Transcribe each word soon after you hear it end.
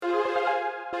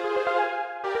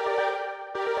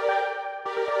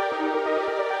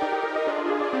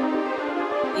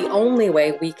only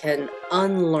way we can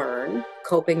unlearn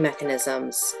coping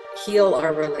mechanisms, heal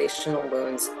our relational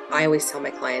wounds, I always tell my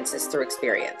clients, is through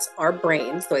experience. Our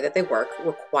brains, the way that they work,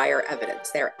 require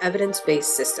evidence. They are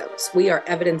evidence-based systems. We are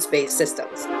evidence-based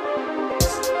systems.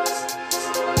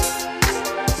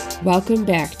 Welcome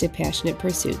back to Passionate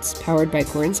Pursuits, powered by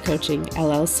Corns Coaching,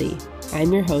 LLC.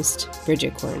 I'm your host,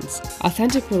 Bridget Corns.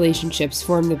 Authentic relationships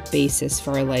form the basis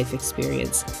for our life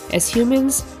experience. As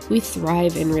humans, we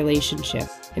thrive in relationship,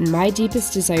 and my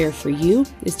deepest desire for you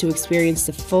is to experience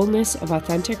the fullness of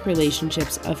authentic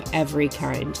relationships of every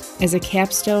kind. As a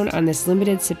capstone on this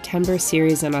limited September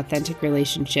series on authentic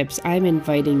relationships, I'm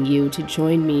inviting you to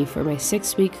join me for my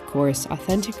 6-week course,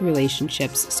 Authentic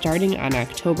Relationships, starting on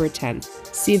October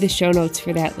 10th. See the show notes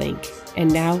for that link.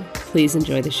 And now, please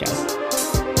enjoy the show.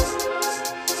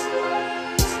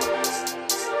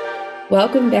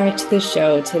 Welcome back to the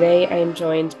show. Today I am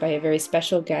joined by a very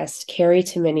special guest, Carrie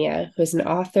Taminia, who is an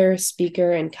author,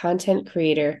 speaker, and content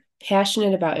creator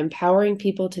passionate about empowering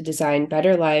people to design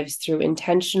better lives through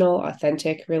intentional,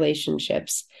 authentic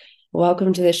relationships.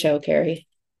 Welcome to the show, Carrie.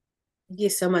 Thank you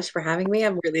so much for having me.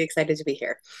 I'm really excited to be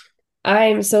here.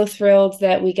 I'm so thrilled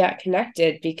that we got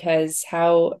connected because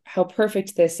how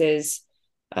perfect this is.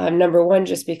 Number one,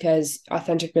 just because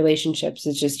authentic relationships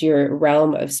is just your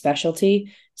realm of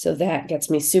specialty. So that gets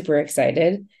me super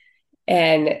excited.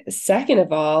 And second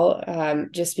of all,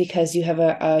 just because you have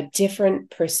a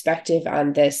different perspective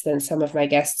on this than some of my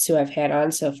guests who I've had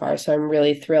on so far. So I'm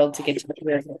really thrilled to get to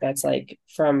hear what that's like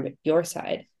from your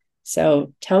side.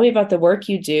 So tell me about the work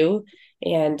you do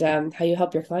and how you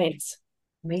help your clients.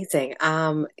 Amazing.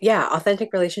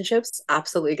 Authentic relationships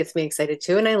absolutely gets me excited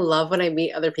too. And I love when I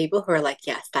meet other people who are like,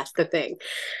 yes, that's the thing.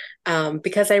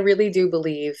 Because I really do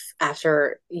believe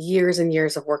after years and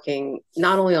years of working,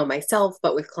 not only on myself,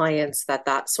 but with clients,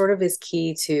 that sort of is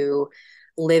key to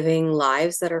living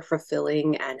lives that are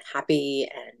fulfilling and happy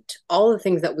and all the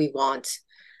things that we want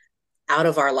out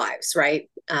of our lives, right?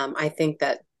 I think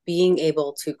that being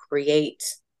able to create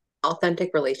authentic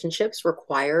relationships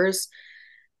requires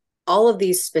all of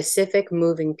these specific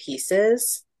moving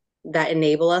pieces that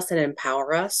enable us and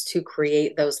empower us to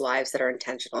create those lives that are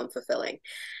intentional and fulfilling.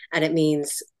 And it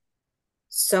means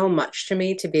so much to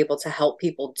me to be able to help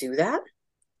people do that.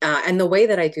 And the way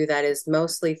that I do that is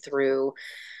mostly through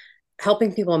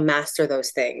helping people master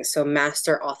those things. So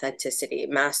master authenticity,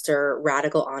 master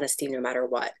radical honesty, no matter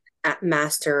what,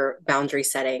 master boundary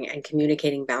setting and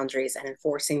communicating boundaries and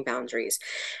enforcing boundaries,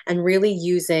 and really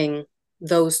using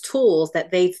those tools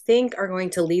that they think are going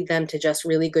to lead them to just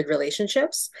really good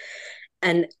relationships,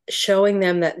 and showing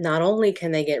them that not only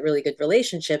can they get really good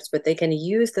relationships, but they can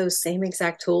use those same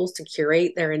exact tools to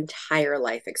curate their entire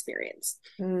life experience.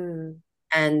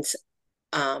 And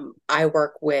I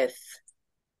work with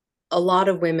a lot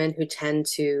of women who tend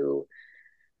to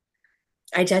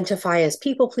identify as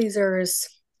people pleasers.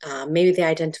 Maybe they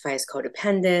identify as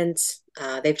codependent.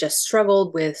 They've just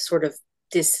struggled with sort of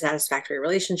dissatisfactory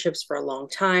relationships for a long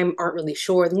time, aren't really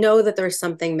sure, know that there's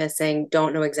something missing,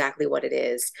 don't know exactly what it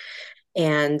is.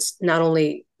 And not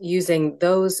only using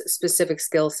those specific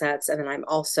skill sets, and then I'm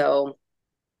also,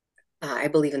 I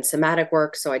believe in somatic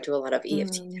work. So I do a lot of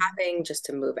EFT tapping just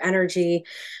to move energy.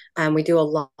 We do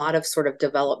a lot of sort of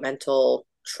developmental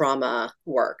trauma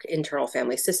work, internal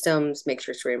family systems, make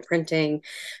sure to imprinting,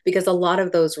 because a lot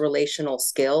of those relational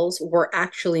skills were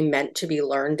actually meant to be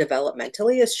learned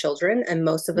developmentally as children. And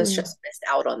most of us just missed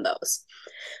out on those.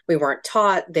 We weren't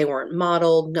taught, they weren't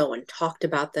modeled, no one talked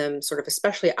about them, sort of,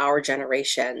 especially our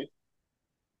generation,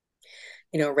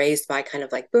 raised by kind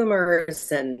of like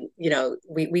boomers, and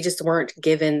we just weren't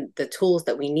given the tools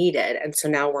that we needed. And so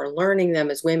now we're learning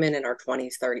them as women in our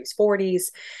 20s, 30s, 40s,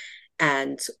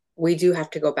 and we do have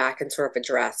to go back and sort of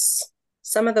address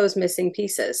some of those missing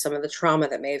pieces, some of the trauma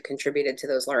that may have contributed to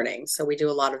those learnings. So we do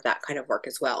a lot of that kind of work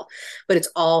as well, but it's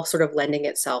all sort of lending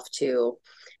itself to,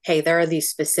 hey, there are these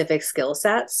specific skill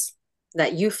sets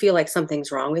that you feel like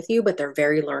something's wrong with you, but they're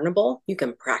very learnable. You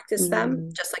can practice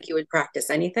them just like you would practice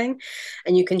anything,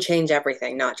 and you can change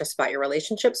everything, not just about your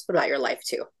relationships, but about your life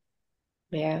too.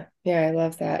 Yeah, I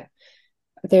love that.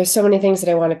 There's so many things that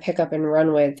I want to pick up and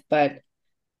run with, but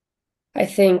I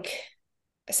think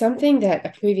something that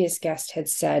a previous guest had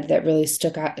said that really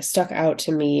stuck out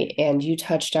to me, and you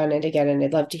touched on it again, and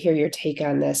I'd love to hear your take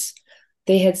on this.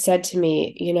 They had said to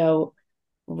me,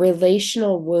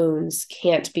 relational wounds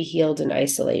can't be healed in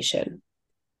isolation.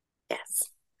 Yes.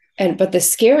 But the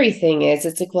scary thing is,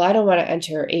 it's like, well, I don't want to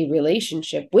enter a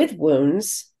relationship with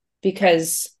wounds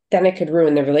because then it could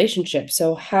ruin the relationship.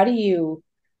 So how do you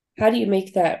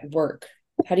make that work?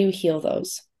 How do you heal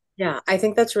those? Yeah, I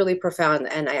think that's really profound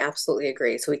and I absolutely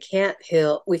agree. So we can't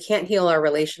heal our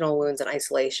relational wounds in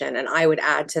isolation. And I would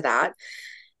add to that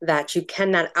that you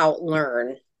cannot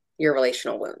outlearn your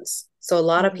relational wounds. So a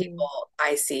lot of Mm-hmm. people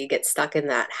I see get stuck in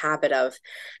that habit of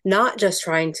not just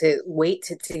trying to wait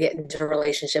to get into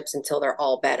relationships until they're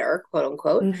all better, quote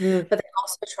unquote, Mm-hmm. but they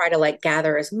also try to like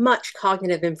gather as much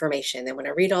cognitive information. They want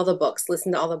to read all the books,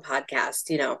 listen to all the podcasts,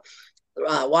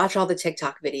 watch all the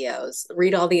TikTok videos,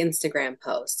 read all the Instagram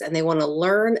posts, and they want to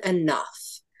learn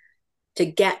enough to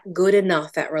get good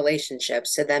enough at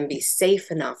relationships to then be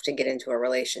safe enough to get into a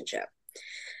relationship.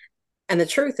 And the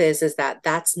truth is that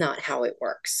that's not how it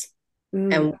works.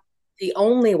 Mm. And the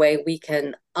only way we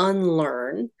can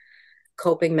unlearn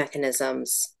coping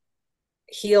mechanisms,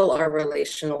 heal our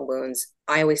relational wounds,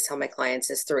 I always tell my clients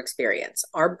is through experience.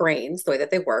 Our brains, the way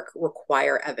that they work,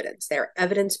 require evidence. They're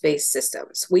evidence based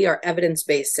systems. We are evidence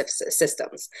based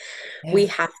systems. We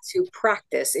Yeah. have to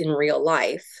practice in real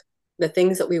life the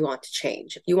things that we want to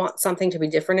change. If you want something to be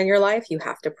different in your life, you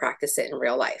have to practice it in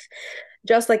real life.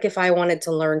 Just like if I wanted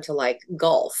to learn to like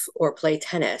golf or play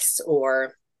tennis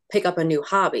or pick up a new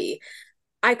hobby,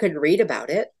 I could read about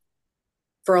it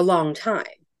for a long time.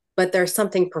 But there's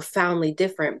something profoundly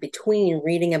different between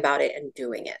reading about it and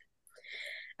doing it.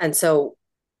 And so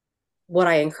what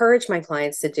I encourage my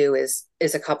clients to do is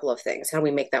a couple of things. How do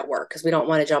we make that work? Because we don't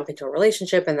want to jump into a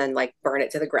relationship and then like burn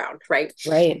it to the ground, right?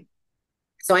 Right.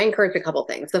 So I encourage a couple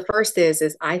things. The first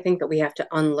is I think that we have to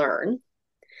unlearn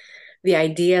the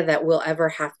idea that we'll ever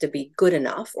have to be good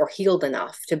enough or healed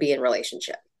enough to be in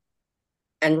relationship.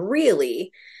 And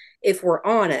really, if we're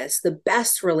honest, the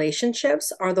best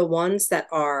relationships are the ones that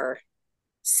are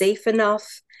safe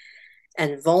enough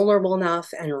and vulnerable enough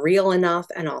and real enough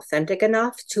and authentic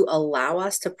enough to allow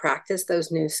us to practice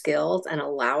those new skills and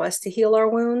allow us to heal our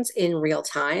wounds in real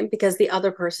time because the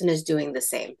other person is doing the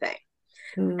same thing.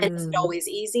 And is it Mm. always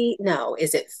easy? No.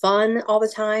 Is it fun all the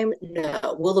time?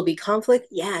 No. Will there be conflict?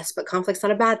 Yes, but conflict's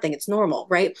not a bad thing. It's normal,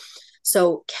 right?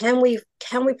 So can we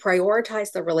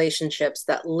prioritize the relationships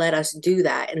that let us do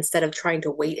that instead of trying to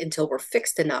wait until we're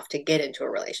fixed enough to get into a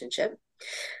relationship?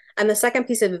 And the second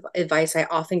piece of advice I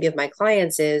often give my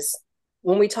clients is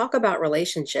when we talk about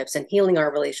relationships and healing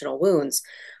our relational wounds,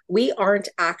 we aren't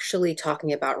actually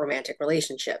talking about romantic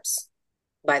relationships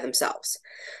by themselves.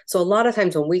 So a lot of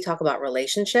times when we talk about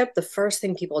relationship, the first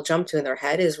thing people jump to in their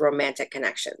head is romantic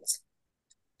connections.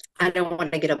 I don't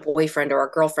want to get a boyfriend or a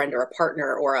girlfriend or a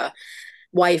partner or a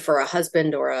wife or a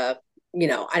husband or I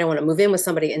don't want to move in with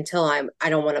somebody until I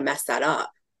don't want to mess that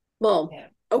up. Well, Yeah.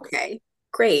 okay,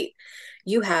 great.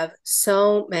 You have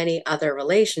so many other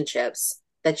relationships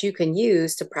that you can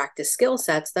use to practice skill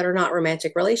sets that are not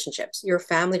romantic relationships, your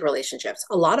family relationships.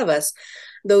 A lot of us,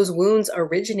 those wounds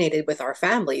originated with our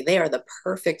family. They are the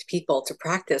perfect people to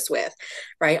practice with,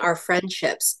 right? Our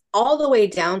friendships, all the way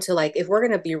down to like, if we're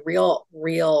going to be real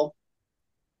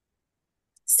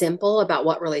simple about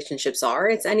what relationships are,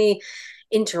 it's any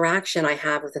interaction I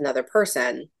have with another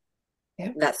person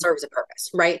Yeah. that serves a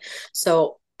purpose, right?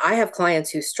 So I have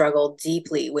clients who struggle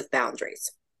deeply with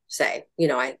boundaries, say,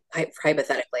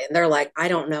 hypothetically, and they're like, I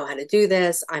don't know how to do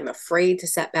this. I'm afraid to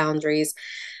set boundaries.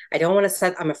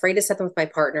 I'm afraid to set them with my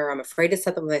partner. I'm afraid to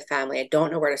set them with my family. I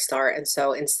don't know where to start. And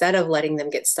so instead of letting them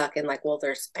get stuck in like, well,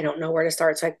 I don't know where to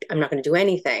start, so I'm not going to do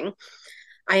anything,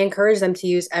 I encourage them to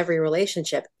use every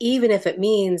relationship, even if it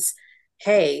means,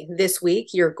 hey, this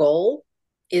week, your goal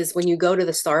is when you go to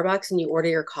the Starbucks and you order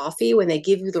your coffee, when they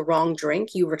give you the wrong drink,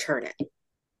 you return it.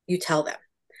 You tell them,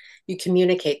 you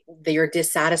communicate that you're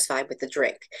dissatisfied with the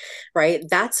drink, right?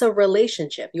 That's a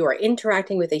relationship. You are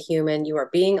interacting with a human, you are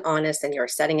being honest, and you're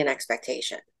setting an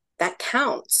expectation. That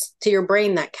counts to your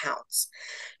brain, that counts.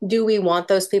 Do we want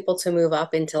those people to move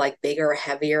up into like bigger,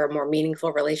 heavier, more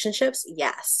meaningful relationships?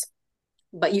 Yes.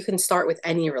 But you can start with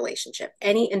any relationship,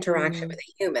 any interaction Mm. with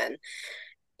a human.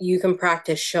 You can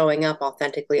practice showing up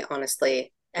authentically,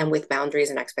 honestly, and with boundaries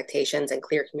and expectations and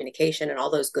clear communication and all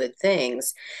those good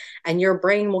things. And your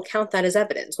brain will count that as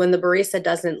evidence. When the barista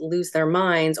doesn't lose their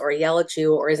minds or yell at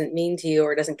you or isn't mean to you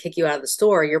or doesn't kick you out of the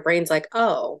store, your brain's like,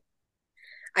 oh,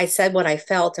 I said what I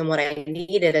felt and what I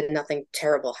needed and nothing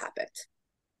terrible happened.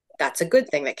 That's a good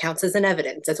thing. That counts as an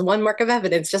evidence. It's one mark of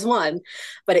evidence, just one,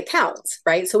 but it counts,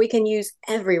 right? So we can use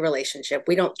every relationship.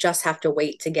 We don't just have to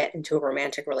wait to get into a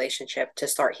romantic relationship to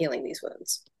start healing these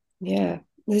wounds. Yeah.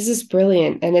 This is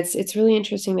brilliant. And it's really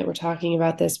interesting that we're talking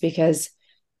about this because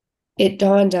it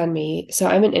dawned on me. So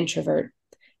I'm an introvert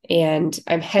and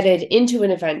I'm headed into an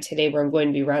event today where I'm going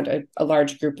to be around a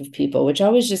large group of people, which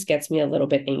always just gets me a little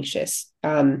bit anxious.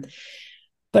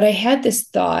 But I had this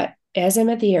thought as I'm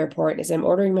at the airport, as I'm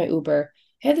ordering my Uber.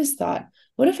 had this thought.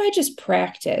 What if I just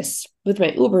practice with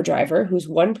my Uber driver, who's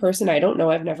one person I don't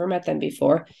know, I've never met them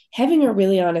before, having a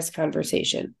really honest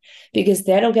conversation? Because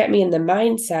that'll get me in the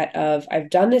mindset of I've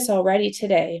done this already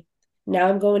today. Now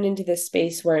I'm going into this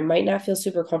space where I might not feel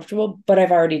super comfortable, but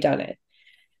I've already done it.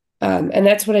 And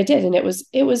that's what I did. And it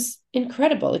was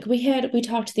incredible. Like we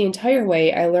talked the entire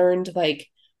way. I learned like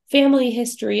family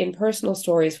history and personal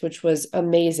stories, which was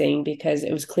amazing because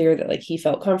it was clear that like he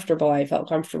felt comfortable. I felt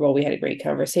comfortable. We had a great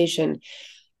conversation.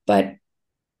 But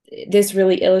this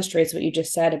really illustrates what you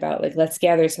just said about like, let's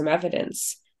gather some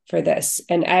evidence for this.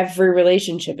 And every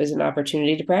relationship is an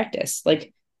opportunity to practice.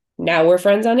 Like now we're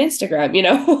friends on Instagram, you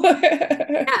know?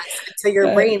 Yes. So your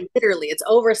But brain literally, it's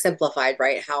oversimplified,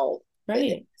 right? How,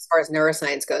 right, as far as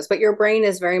neuroscience goes, but your brain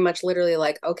is very much literally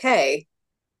like, okay,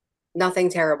 nothing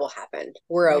terrible happened.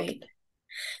 We're okay. right.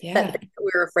 That Yeah. thing that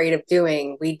we were afraid of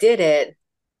doing, we did it.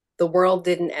 The world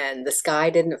didn't end. The sky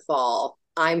didn't fall.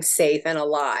 I'm safe and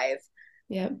alive.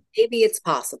 Yep. Maybe it's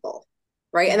possible,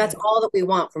 right? And that's Right. all that we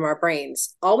want from our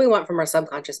brains. All we want from our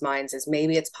subconscious minds is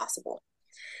maybe it's possible.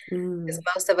 Because Mm,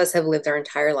 most of us have lived our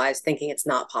entire lives thinking it's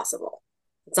not possible.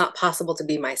 It's not possible to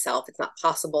be myself. It's not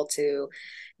possible to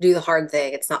do the hard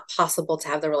thing. It's not possible to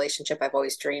have the relationship I've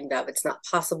always dreamed of. It's not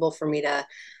possible for me to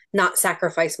not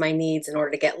sacrifice my needs in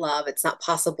order to get love. It's not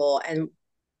possible. And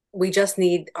we just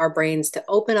need our brains to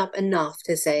open up enough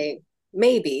to say,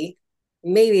 maybe,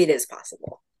 maybe it is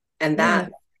possible. And that yeah.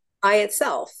 by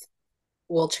itself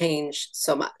will change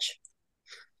so much.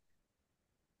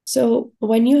 So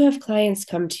when you have clients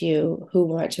come to you who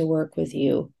want to work with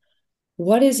you,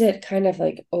 what is it kind of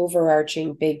like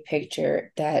overarching big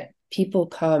picture that people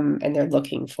come and they're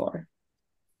looking for?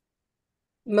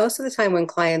 Most of the time, when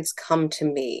clients come to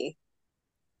me,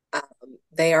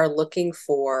 they are looking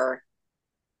for,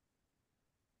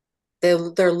 they're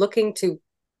looking to,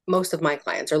 most of my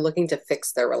clients are looking to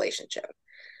fix their relationship.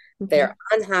 Okay. They're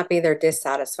unhappy, they're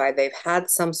dissatisfied, they've had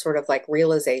some sort of like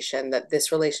realization that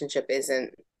this relationship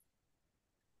isn't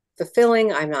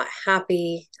fulfilling, I'm not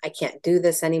happy, I can't do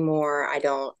this anymore, I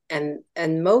don't,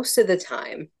 and most of the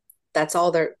time that's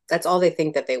all they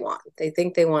think that they want. They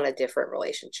think they want a different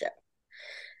relationship.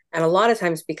 And a lot of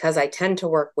times, because I tend to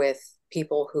work with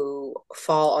people who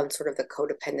fall on sort of the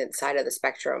codependent side of the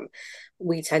spectrum,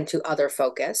 we tend to other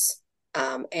focus.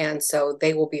 And so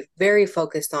they will be very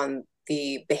focused on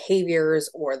the behaviors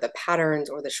or the patterns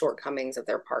or the shortcomings of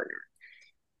their partner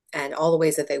and all the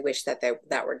ways that they wish that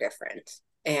were different.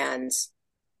 And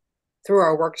through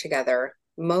our work together,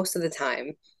 most of the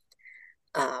time,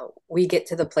 we get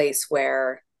to the place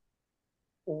where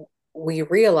we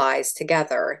realize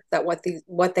together that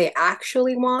what they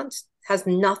actually want has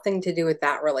nothing to do with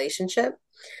that relationship,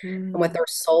 and what Mm, their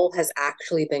soul has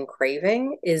actually been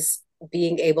craving is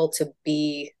being able to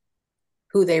be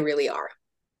who they really are.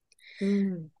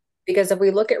 mm, Because if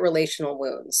we look at relational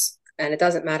wounds, and it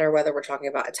doesn't matter whether we're talking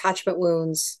about attachment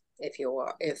wounds,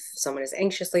 if someone is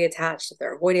anxiously attached, if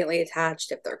they're avoidantly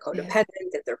attached, if they're yeah. codependent,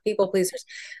 if they're people pleasers,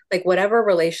 like whatever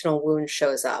relational wound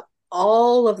shows up,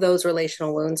 all of those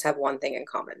relational wounds have one thing in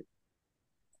common.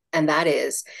 And that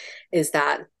is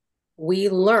that we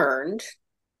learned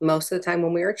most of the time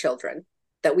when we were children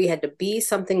that we had to be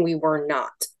something we were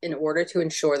not in order to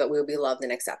ensure that we would be loved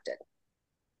and accepted.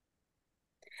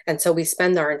 And so we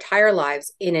spend our entire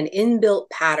lives in an inbuilt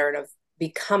pattern of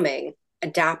becoming,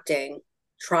 adapting,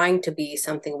 trying to be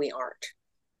something we aren't.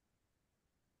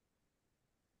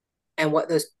 And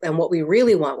what we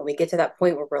really want when we get to that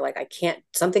point where we're like, I can't,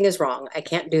 something is wrong, I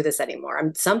can't do this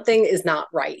anymore, something is not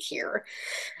right here,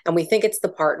 and we think it's the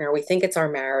partner, we think it's our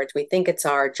marriage, we think it's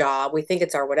our job, we think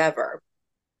it's our whatever.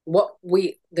 What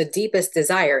we the deepest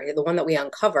desire, the one that we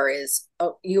uncover, is,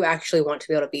 oh, you actually want to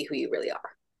be able to be who you really are.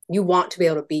 You want to be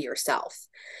able to be yourself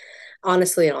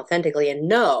honestly and authentically, and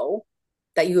know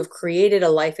that you have created a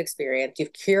life experience,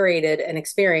 you've curated an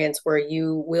experience where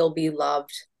you will be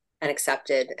loved and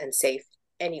accepted and safe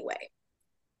anyway.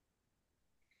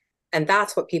 And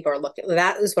that's what people are looking,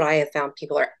 that is what I have found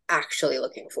people are actually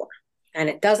looking for. And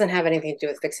it doesn't have anything to do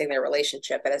with fixing their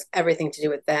relationship. It has everything to do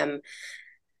with them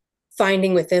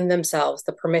finding within themselves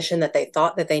the permission that they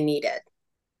thought that they needed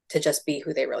to just be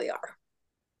who they really are.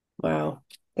 Wow.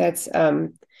 That's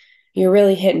you're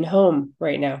really hitting home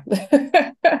right now.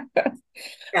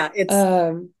 Yeah,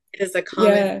 um it is a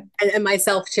common, yeah, and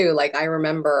myself too. Like I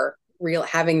remember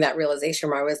having that realization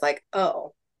where I was like,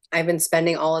 oh, I've been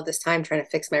spending all of this time trying to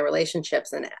fix my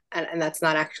relationships, and that's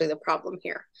not actually the problem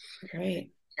here.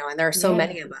 right. And there are so Yeah.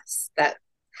 many of us that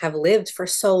have lived for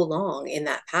so long in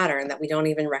that pattern that we don't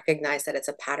even recognize that it's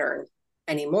a pattern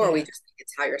anymore. We Yeah. just think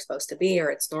it's how you're supposed to be or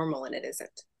it's normal, and it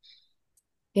isn't.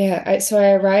 Yeah. So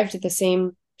I arrived at the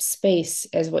same space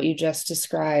as what you just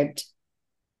described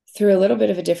through a little bit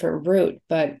of a different route,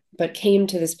 but came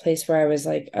to this place where I was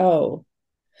like, oh,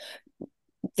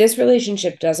 this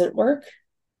relationship doesn't work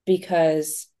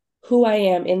because who I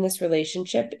am in this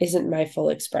relationship isn't my full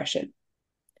expression.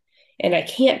 And I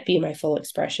can't be my full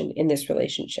expression in this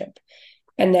relationship.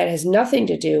 And that has nothing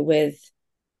to do with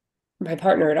my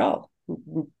partner at all.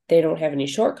 They don't have any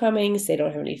shortcomings. They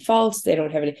don't have any faults. They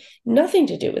don't have nothing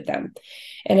to do with them.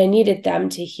 And I needed them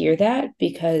to hear that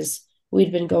because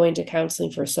we'd been going to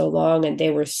counseling for so long and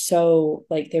they were so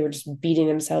like, they were just beating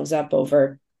themselves up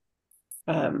over,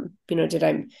 did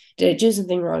I do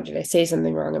something wrong? Did I say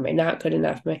something wrong? Am I not good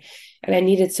enough? And I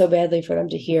needed so badly for them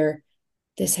to hear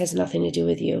this has nothing to do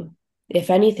with you. If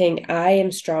anything, I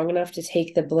am strong enough to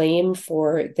take the blame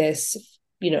for this,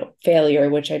 failure,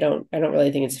 which I don't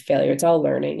really think it's a failure. It's all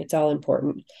learning. It's all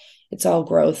important. It's all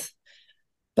growth.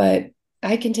 But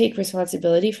I can take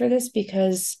responsibility for this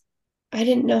because I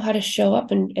didn't know how to show up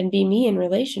and be me in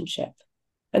relationship.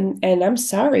 And I'm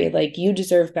sorry, like you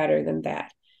deserve better than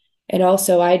that. And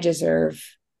also I deserve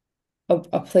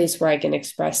a place where I can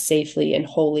express safely and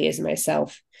wholly as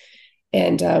myself.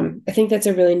 And I think that's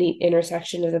a really neat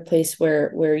intersection of the place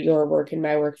where your work and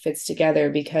my work fits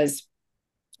together because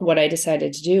what I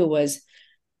decided to do was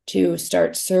to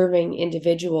start serving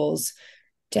individuals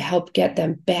to help get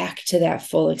them back to that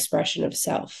full expression of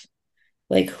self.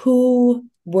 Like, who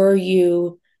were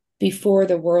you before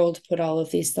the world put all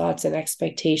of these thoughts and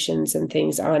expectations and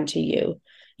things onto you?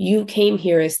 You came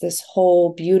here as this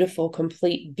whole, beautiful,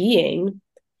 complete being.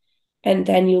 And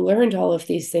then you learned all of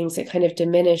these things that kind of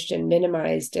diminished and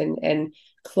minimized and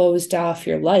closed off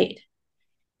your light.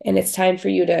 And it's time for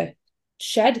you to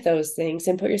shed those things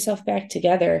and put yourself back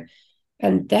together.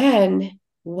 And then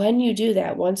when you do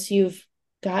that, once you've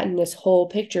gotten this whole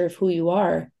picture of who you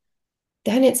are,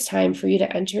 then it's time for you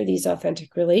to enter these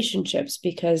authentic relationships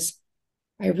because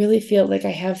I really feel like I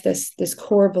have this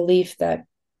core belief that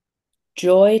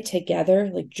joy together,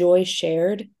 like joy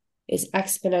shared, is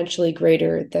exponentially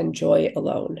greater than joy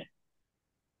alone.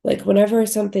 Like whenever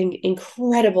something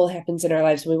incredible happens in our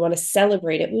lives, we want to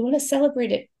celebrate it. We want to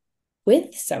celebrate it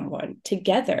with someone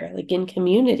together, like in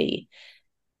community.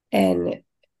 And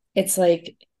it's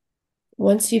like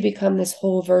once you become this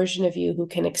whole version of you who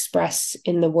can express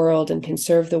in the world and can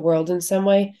serve the world in some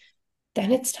way,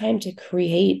 then it's time to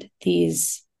create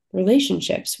these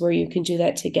relationships where you can do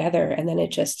that together. And then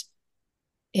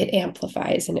it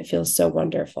amplifies and it feels so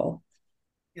wonderful.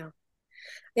 Yeah.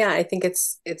 Yeah, I think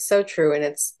it's so true, and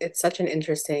it's such an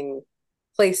interesting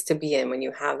place to be in when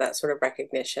you have that sort of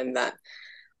recognition that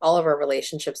all of our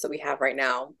relationships that we have right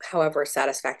now, however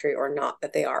satisfactory or not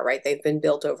that they are, right? They've been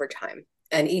built over time.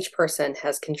 And each person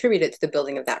has contributed to the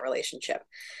building of that relationship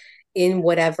in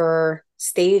whatever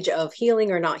stage of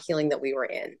healing or not healing that we were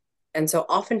in. And so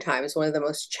oftentimes one of the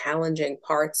most challenging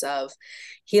parts of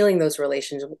healing those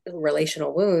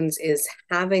relational wounds is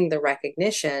having the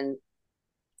recognition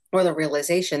or the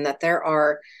realization that there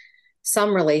are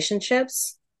some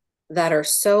relationships that are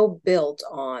so built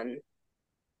on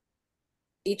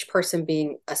each person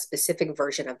being a specific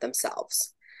version of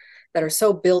themselves, that are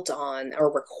so built on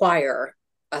or require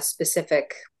a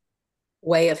specific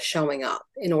way of showing up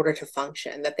in order to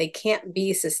function that they can't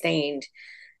be sustained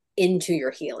into your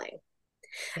healing.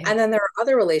 Yeah. And then there are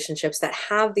other relationships that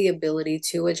have the ability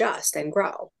to adjust and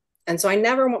grow. And so I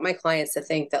never want my clients to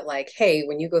think that, like, hey,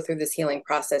 when you go through this healing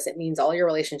process, it means all your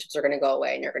relationships are going to go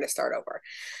away and you're going to start over.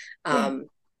 Yeah.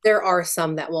 There are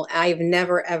some that will, I've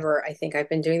never, ever, I think I've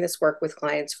been doing this work with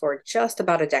clients for just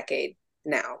about a decade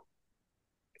now.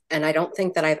 And I don't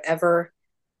think that I've ever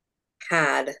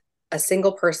had a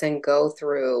single person go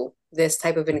through this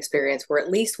type of an experience where at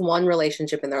least one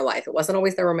relationship in their life, it wasn't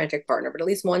always their romantic partner, but at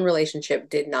least one relationship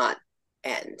did not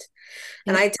end.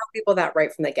 And Yeah. I tell people that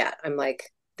right from the get. I'm like,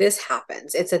 this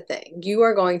happens. It's a thing. You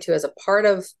are going to, as a part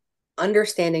of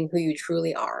understanding who you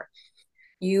truly are,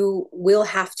 you will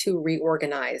have to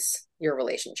reorganize your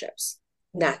relationships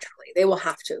Yeah. naturally. They will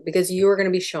have to, because you are going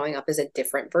to be showing up as a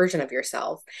different version of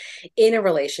yourself in a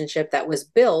relationship that was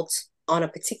built on a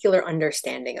particular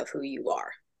understanding of who you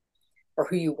are or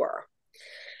who you were.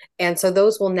 And so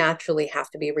those will naturally have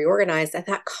to be reorganized. And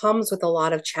that comes with a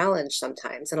lot of challenge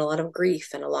sometimes, and a lot of grief,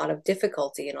 and a lot of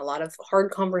difficulty, and a lot of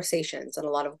hard conversations, and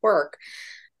a lot of work.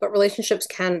 But relationships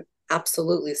can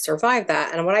absolutely survive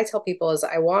that. And what I tell people is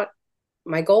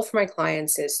my goal for my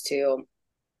clients is to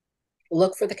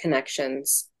look for the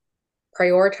connections,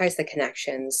 prioritize the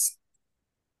connections,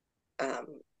 um,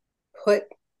 put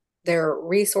their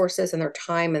resources and their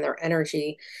time and their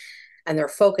energy and their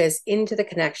focus into the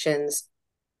connections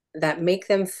that make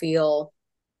them feel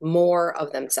more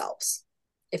of themselves,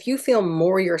 if you feel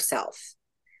more yourself,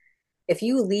 if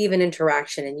you leave an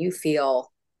interaction and you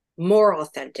feel more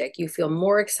authentic, you feel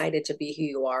more excited to be who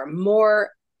you are,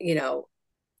 more,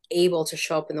 able to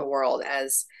show up in the world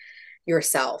as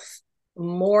yourself,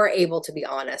 more able to be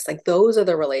honest. Like those are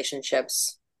the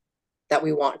relationships that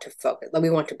we want to focus, that we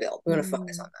want to build. We want to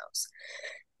focus on those.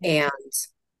 Yeah. And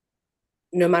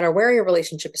no matter where your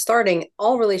relationship is starting,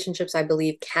 all relationships, I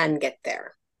believe, can get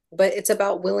there. But it's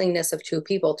about willingness of two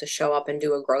people to show up and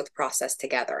do a growth process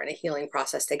together and a healing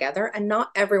process together. And not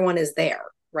everyone is there,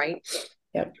 right?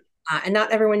 Yep. And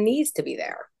not everyone needs to be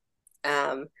there.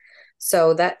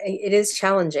 So that it is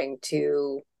challenging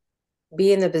to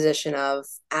be in the position of,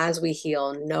 as we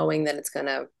heal, knowing that it's going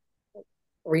to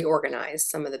reorganize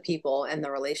some of the people and the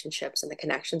relationships and the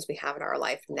connections we have in our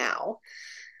life now.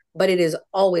 But it is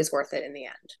always worth it in the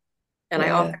end. And I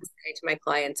Yeah. often say to my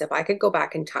clients, if I could go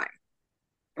back in time,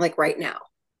 like right now,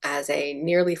 as a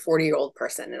nearly 40-year-old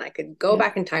person, and I could go Yep.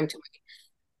 back in time to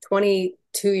my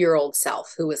 22-year-old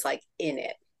self who was like in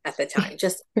it at the time,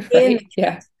 just in Right.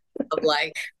 Yeah. of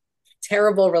like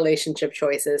terrible relationship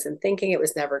choices and thinking it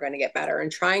was never going to get better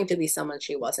and trying to be someone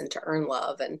she wasn't to earn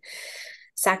love and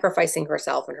sacrificing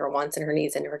herself and her wants and her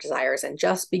needs and her desires and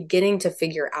just beginning to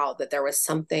figure out that there was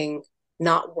something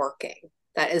not working.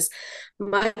 That as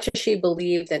much as she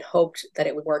believed and hoped that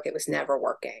it would work, it was never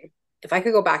working. If I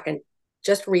could go back and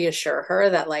just reassure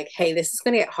her that, like, hey, this is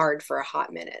going to get hard for a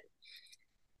hot minute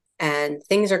and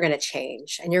things are going to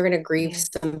change and you're going to grieve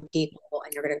Yeah. some people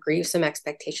and you're going to grieve some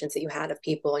expectations that you had of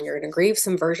people and you're going to grieve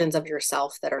some versions of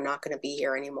yourself that are not going to be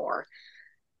here anymore.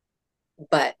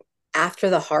 But after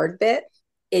the hard bit,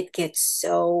 it gets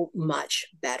so much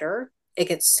better. It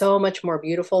gets so much more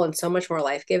beautiful and so much more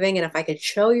life giving. And if I could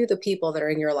show you the people that are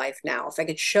in your life now, if I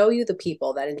could show you the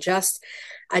people that in just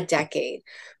a decade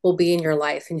will be in your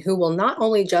life and who will not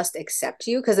only just accept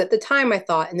you, because at the time I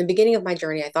thought, in the beginning of my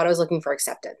journey, I thought I was looking for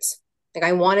acceptance. Like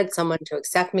I wanted someone to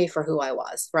accept me for who I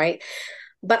was, right?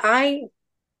 But I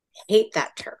hate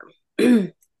that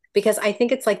term because I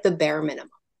think it's like the bare minimum.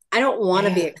 I don't want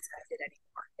to be Yeah. accepted anymore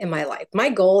in my life. My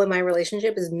goal in my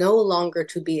relationship is no longer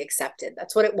to be accepted.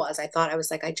 That's what it was. I thought I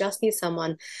was like, I just need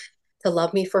someone to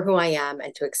love me for who I am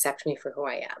and to accept me for who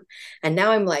I am. And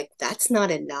now I'm like, that's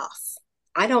not enough.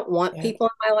 I don't want Yeah. people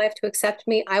in my life to accept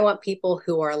me. I want people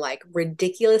who are like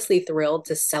ridiculously thrilled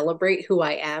to celebrate who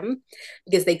I am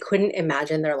because they couldn't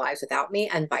imagine their lives without me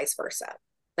and vice versa.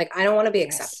 Like, I don't want to be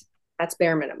accepted. Yes. That's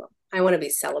bare minimum. I want to be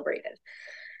celebrated.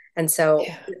 And so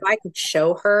Yeah. if I could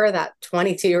show her that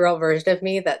 22-year-old version of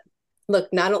me that, look,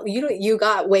 not only you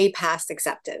got way past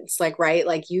acceptance, like, right?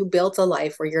 Like you built a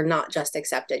life where you're not just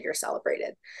accepted, you're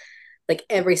celebrated like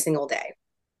every single day.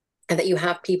 And that you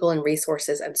have people and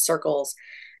resources and circles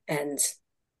and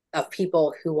of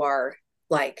people who are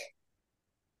like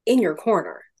in your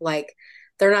corner. Like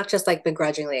they're not just like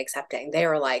begrudgingly accepting. They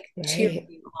are like cheering Right.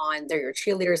 you on. They're your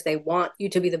cheerleaders. They want you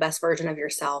to be the best version of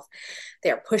yourself.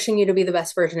 They are pushing you to be the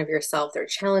best version of yourself. They're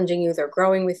challenging you. They're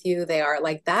growing with you. They are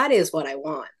like, that is what I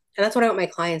want. And that's what I want my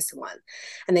clients to want.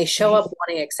 And they show Right. up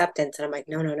wanting acceptance. And I'm like,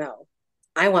 no, no, no.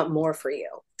 I want more for you.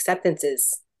 Acceptance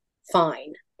is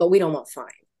fine, but we don't want fine.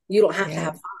 You don't have to Yeah.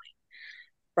 have fine,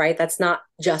 right? That's not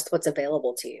just what's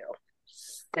available to you.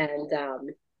 And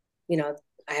you know,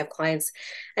 I have clients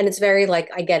and it's very like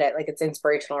I get it, like it's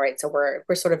inspirational, right? So we're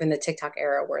sort of in the TikTok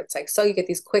era where it's like so you get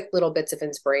these quick little bits of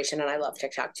inspiration and I love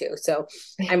TikTok too. So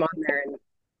I'm on there and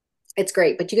it's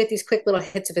great, but you get these quick little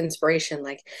hits of inspiration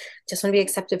like just want to be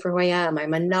accepted for who I am.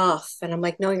 I'm enough. And I'm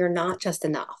like, no, you're not just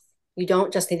enough. You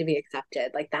don't just need to be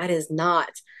accepted. Like that is not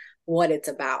what it's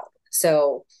about.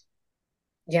 So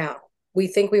yeah, we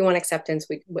think we want acceptance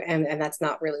and that's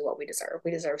not really what we deserve.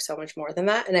 We deserve so much more than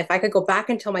that. And if I could go back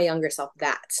and tell my younger self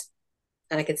that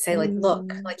and I could say like look,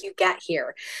 Mm. like you get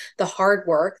here, the hard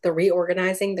work, the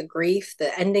reorganizing, the grief,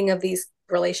 the ending of these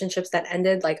relationships that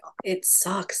ended, like it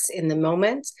sucks in the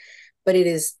moment, but it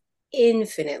is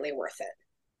infinitely worth it.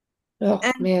 Oh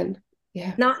And man.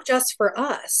 Yeah. not just for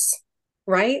us,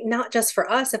 right? Not just for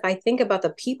us. If I think about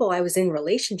the people I was in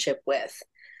relationship with,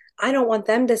 I don't want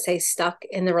them to stay stuck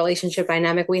in the relationship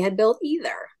dynamic we had built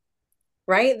either,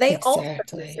 right? They also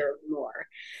Exactly. deserve more.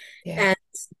 Yeah. And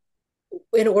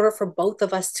in order for both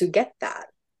of us to get that,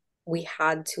 we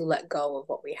had to let go of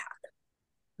what we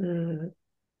had. Mm.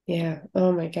 Yeah.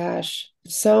 Oh my gosh.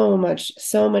 So much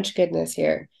goodness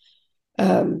here.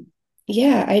 Um,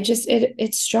 yeah,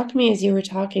 it struck me as you were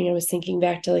talking, I was thinking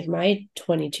back to like my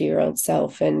 22-year-old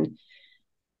self, and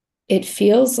it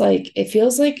feels like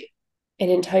an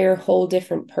entire whole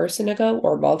different person ago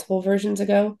or multiple versions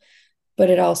ago, but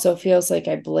it also feels like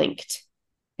I blinked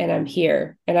and I'm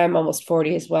here, and I'm almost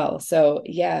 40 as well. So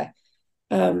yeah.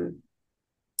 Um,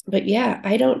 but yeah,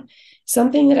 I don't,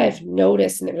 something that I've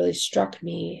noticed and that really struck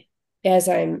me as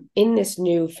I'm in this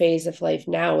new phase of life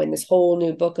now, in this whole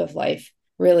new book of life,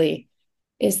 really,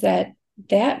 is that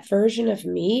that version of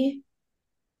me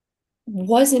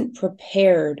wasn't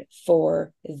prepared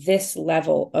for this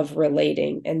level of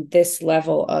relating and this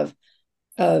level of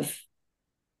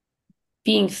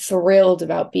being thrilled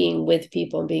about being with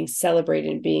people and being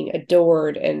celebrated and being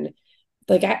adored. And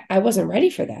like I wasn't ready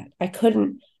for that. I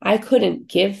couldn't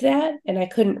give that and I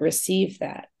couldn't receive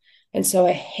that. And so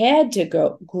I had to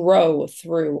go grow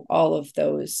through all of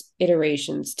those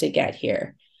iterations to get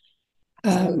here.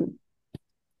 Absolutely. um,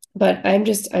 but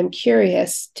I'm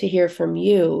curious to hear from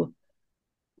you.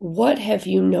 What have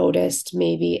you noticed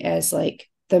maybe as like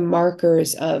the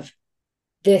markers of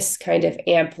this kind of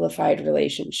amplified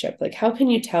relationship? Like, how can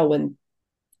you tell when,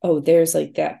 oh, there's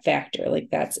like that factor, like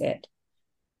that's it?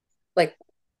 Like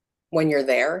when you're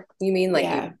there, you mean like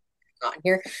you've Yeah. gotten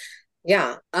here?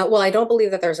 Yeah. Well, I don't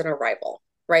believe that there's an arrival,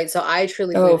 right? So I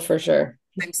truly Oh, believe for sure.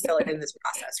 I'm still in this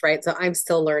process, right? So I'm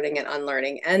still learning and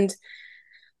unlearning. And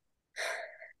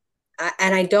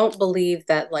I don't believe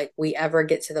that like we ever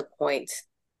get to the point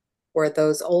where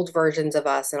those old versions of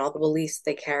us and all the beliefs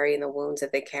they carry and the wounds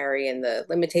that they carry and the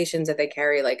limitations that they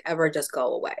carry like ever just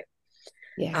go away.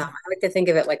 Yeah. I like to think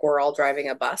of it like we're all driving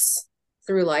a bus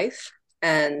through life,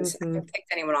 and I Mm-hmm. haven't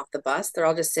kicked anyone off the bus. They're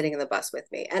all just sitting in the bus with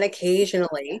me. And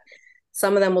occasionally,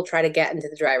 some of them will try to get into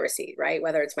the driver's seat, right?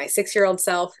 Whether it's my 6-year-old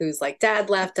self who's like, dad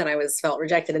left and I was felt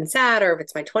rejected and sad, or if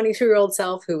it's my 22-year-old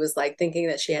self who was like thinking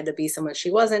that she had to be someone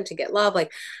she wasn't to get love,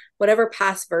 like whatever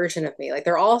past version of me, like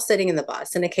they're all sitting in the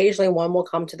bus. And occasionally one will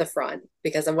come to the front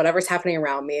because of whatever's happening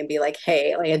around me and be like,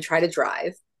 hey, like, and try to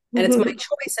drive. And it's my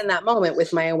choice in that moment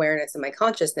with my awareness and my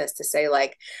consciousness to say,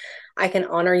 like, I can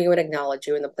honor you and acknowledge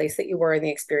you in the place that you were and the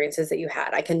experiences that you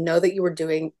had. I can know that you were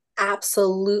doing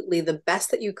absolutely the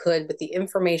best that you could with the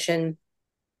information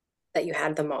that you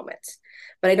had at the moment.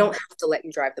 But I don't Yep. have to let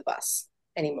you drive the bus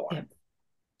anymore. Yep.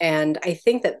 And I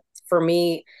think that for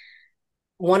me,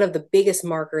 one of the biggest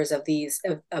markers of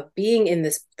of being in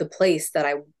the place that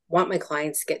I want my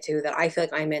clients to get to, that I feel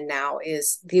like I'm in now,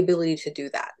 is the ability to do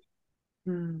that.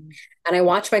 Mm. And I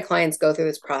watch my clients go through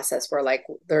this process where like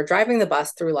they're driving the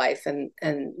bus through life, and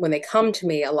when they come to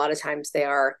me, a lot of times they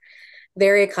are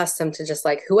very accustomed to just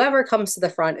like whoever comes to the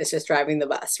front is just driving the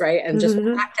bus, right? And just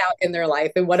act out in their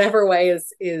life in whatever way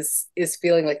is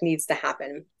feeling like needs to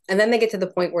happen. And then they get to the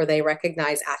point where they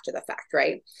recognize after the fact,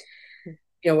 right?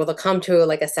 You know, where they'll come to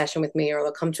like a session with me or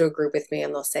they'll come to a group with me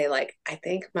and they'll say like, I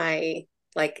think my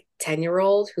like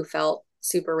 10-year-old who felt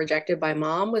super rejected by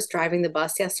mom was driving the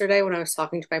bus yesterday when I was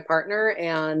talking to my partner,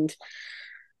 and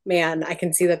man, I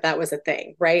can see that that was a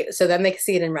thing, right? So then they can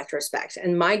see it in retrospect.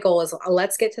 And my goal is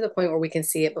let's get to the point where we can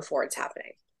see it before it's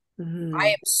happening. I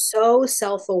Mm. am so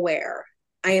self-aware.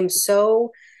 I am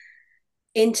so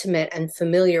intimate and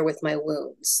familiar with my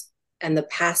wounds and the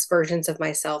past versions of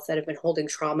myself that have been holding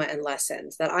trauma and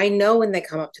lessons that I know when they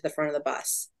come up to the front of the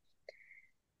bus.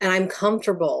 And I'm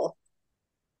comfortable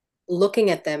looking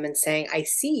at them and saying, I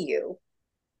see you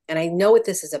and I know what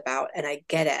this is about and I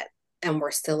get it and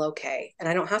we're still okay. And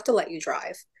I don't have to let you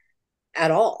drive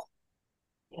at all.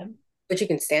 Yep. But you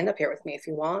can stand up here with me if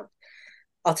you want.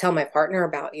 I'll tell my partner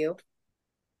about you.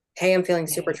 Hey, I'm feeling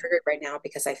super Yeah. triggered right now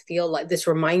because I feel like this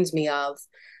reminds me of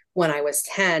when I was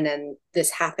 10 and this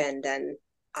happened. And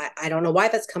I don't know why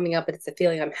that's coming up, but it's a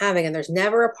feeling I'm having. And there's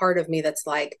never a part of me that's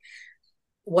like,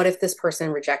 what if this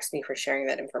person rejects me for sharing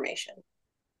that information?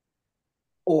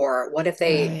 Or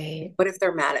Right. what if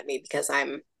they're mad at me because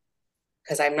I'm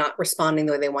not responding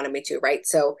the way they wanted me to, right?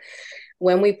 So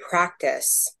when we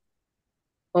practice,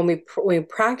 when we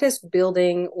practice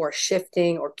building or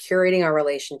shifting or curating our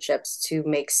relationships to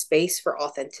make space for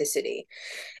authenticity,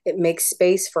 it makes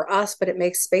space for us, but it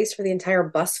makes space for the entire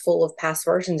bus full of past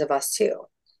versions of us too,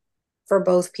 for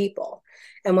both people.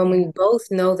 And when we Yeah.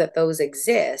 both know that those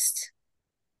exist,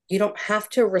 you don't have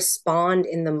to respond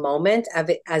in the moment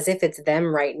as if it's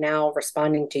them right now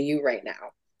responding to you right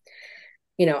now.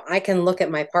 You know, I can look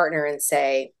at my partner and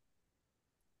say,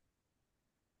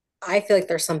 I feel like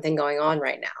there's something going on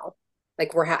right now.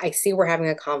 Like I see we're having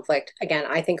a conflict. Again,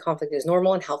 I think conflict is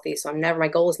normal and healthy. So my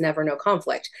goal is never no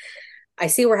conflict. I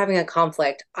see we're having a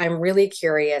conflict. I'm really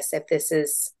curious if this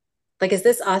is like, is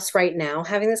this us right now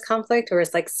having this conflict or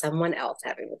is like someone else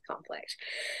having this conflict?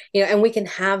 You know, and we can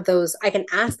have those, I can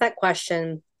ask that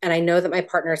question. And I know that my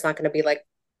partner is not going to be like,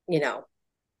 you know,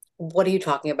 what are you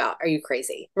talking about? Are you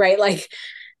crazy? Right? Like,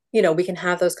 you know, we can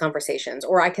have those conversations.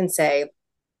 Or I can say,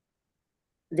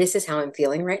 this is how I'm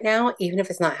feeling right now, even if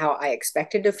it's not how I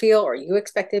expected to feel or you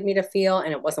expected me to feel,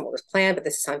 and it wasn't what was planned, but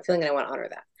this is how I'm feeling, and I want to honor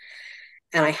that.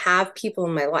 And I have people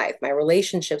in my life, my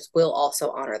relationships will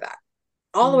also honor that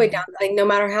all the way down, Mm. like no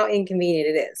matter how inconvenient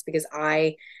it is, because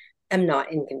I am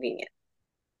not inconvenient.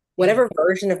 Yeah. Whatever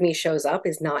version of me shows up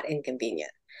is not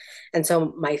inconvenient. And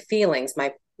so my feelings,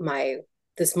 my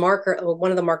this marker,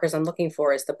 one of the markers I'm looking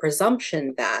for is the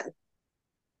presumption that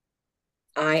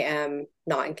I am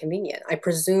not inconvenient. I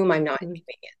presume I'm not Mm.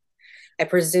 inconvenient. I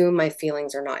presume my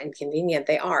feelings are not inconvenient.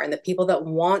 They are. And the people that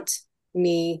want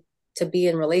me to be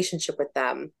in relationship with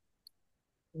them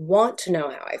want to know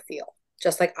how I feel,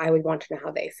 just like I would want to know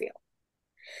how they feel.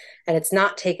 And it's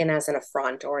not taken as an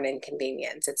affront or an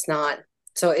inconvenience. It's not.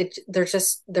 So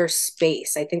there's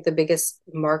space. I think the biggest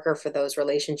marker for those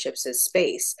relationships is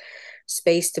space.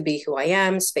 Space to be who I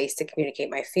am, space to communicate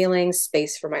my feelings,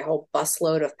 space for my whole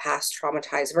busload of past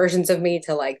traumatized versions of me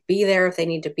to like be there if they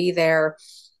need to be there,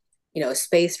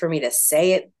 space for me to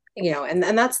say it,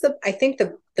 and that's I think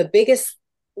the biggest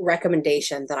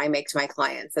recommendation that I make to my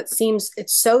clients that seems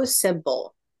it's so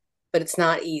simple, but it's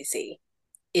not easy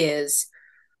is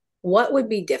what would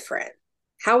be different?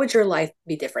 How would your life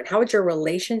be different? How would your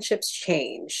relationships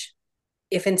change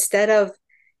if instead of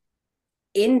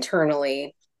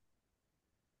internally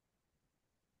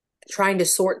trying to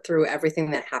sort through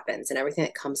everything that happens and everything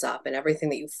that comes up and everything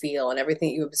that you feel and everything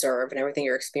that you observe and everything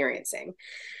you're experiencing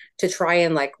to try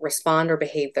and like respond or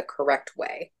behave the correct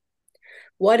way?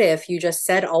 What if you just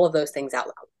said all of those things out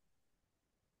loud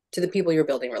to the people you're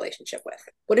building relationship with?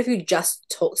 What if you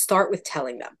just start with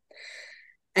telling them?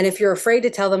 And if you're afraid to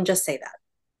tell them, just say that,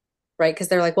 right? Because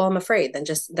they're like, well, I'm afraid.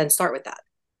 Then start with that.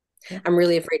 Yeah. I'm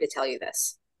really afraid to tell you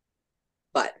this.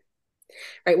 But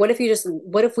right, what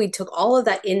if we took all of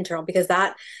that internal, because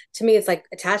that to me it's like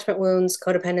attachment wounds,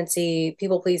 codependency,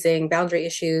 people pleasing, boundary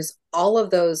issues, all of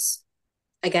those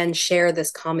again share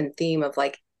this common theme of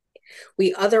like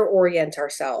we other orient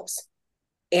ourselves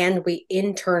and we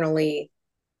internally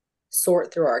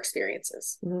sort through our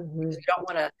experiences. Mm-hmm. We don't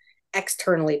want to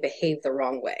externally behave the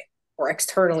wrong way or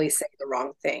externally say the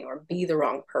wrong thing or be the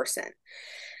wrong person.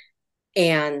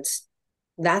 And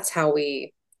that's how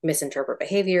we misinterpret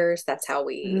behaviors. That's how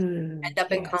we Mm, end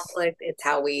up in yes. conflict. It's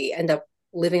how we end up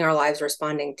living our lives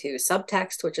responding to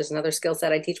subtext, which is another skill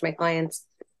set I teach my clients.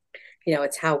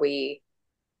 It's how we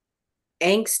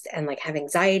angst and like have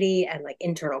anxiety and like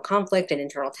internal conflict and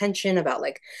internal tension about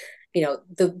like,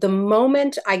 the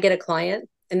moment I get a client,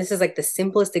 and this is like the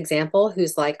simplest example,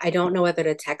 who's like, I don't know whether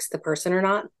to text the person or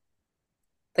not.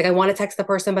 Like I want to text the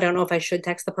person, but I don't know if I should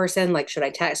text the person. Like, should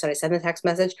I send the text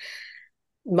message?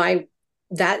 My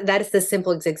that is the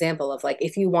simplest example of like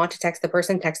if you want to text the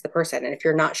person, and if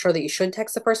you're not sure that you should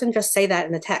text the person, just say that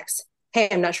in the text. Hey,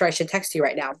 I'm not sure I should text you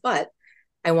right now, but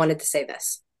I wanted to say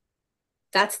this.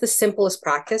 That's the simplest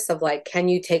practice of like, can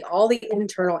you take all the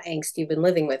internal angst you've been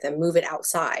living with and move it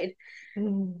outside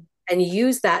Mm. and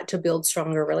use that to build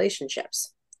stronger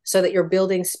relationships so that you're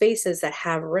building spaces that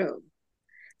have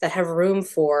room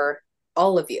for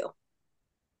all of you.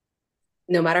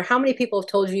 No matter how many people have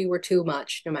told you were too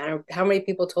much, no matter how many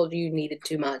people told you needed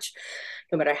too much,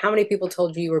 no matter how many people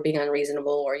told you were being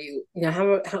unreasonable, or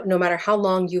no matter how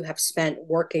long you have spent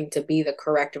working to be the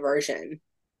correct version,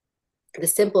 the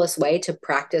simplest way to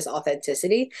practice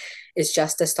authenticity is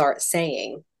just to start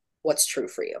saying what's true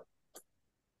for you.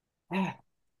 Ah,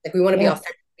 If we want to be yeah.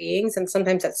 authentic beings, and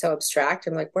sometimes that's so abstract,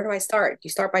 and like, where do I start? You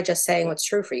start by just saying what's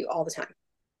true for you all the time.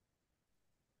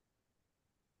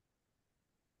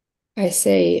 I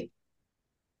say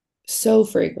so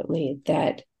frequently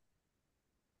that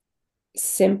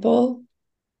simple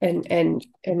and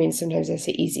I mean sometimes I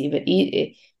say easy, but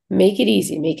make it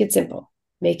easy, make it simple.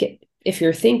 Make it if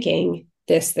you're thinking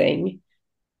this thing,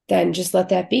 then just let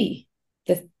that be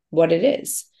what it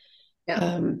is.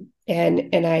 Yeah.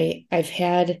 And I've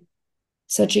had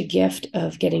such a gift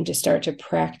of getting to start to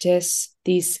practice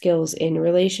these skills in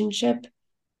relationship,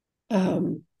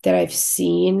 that I've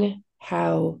seen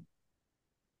how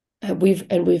we've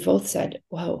both said,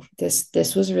 "Whoa,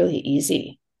 this was really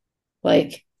easy."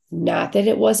 Like, not that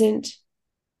it wasn't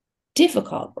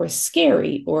difficult or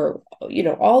scary or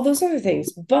all those other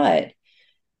things, but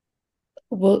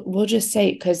we'll just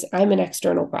say because I'm an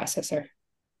external processor.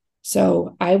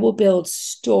 So I will build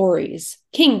stories,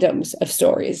 kingdoms of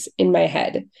stories in my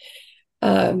head.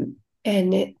 And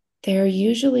they're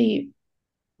usually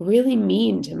really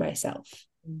mean to myself.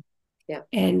 Yeah.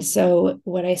 And so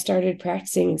when I started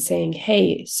practicing and saying,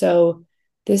 hey, so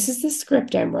this is the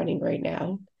script I'm running right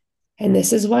now, and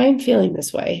this is why I'm feeling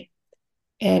this way.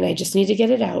 And I just need to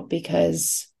get it out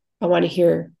because I want to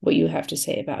hear what you have to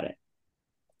say about it.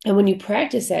 And when you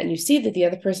practice that and you see that the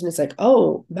other person is like,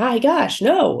 oh my gosh,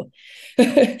 no,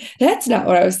 that's not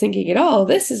what I was thinking at all.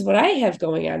 This is what I have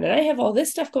going on. And I have all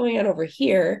this stuff going on over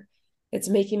here that's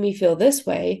making me feel this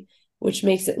way, which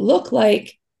makes it look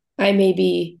like I may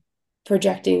be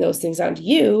projecting those things onto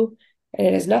you. And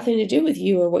it has nothing to do with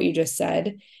you or what you just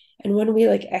said. And when we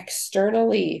like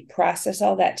externally process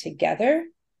all that together,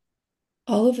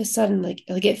 all of a sudden, like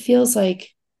it feels like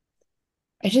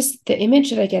the image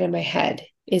that I get in my head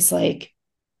is like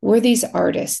we're these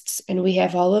artists and we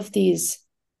have all of these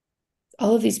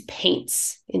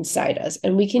paints inside us,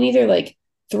 and we can either like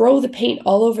throw the paint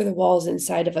all over the walls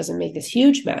inside of us and make this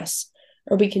huge mess,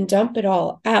 or we can dump it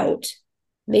all out,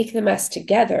 make the mess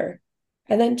together,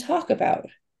 and then talk about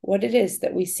what it is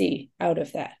that we see out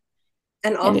of that.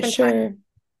 And And it oftentimes sure,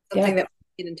 something yeah, that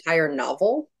an entire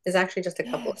novel is actually just a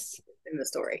couple of yes, in the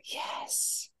story,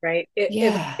 yes, right?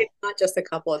 yeah, It's not just a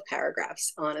couple of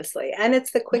paragraphs, honestly. And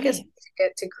it's the quickest right, way to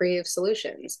get to creative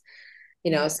solutions.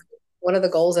 yeah, So one of the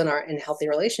goals in healthy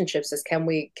relationships is can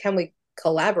we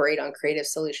collaborate on creative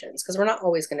solutions? Because we're not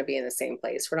always going to be in the same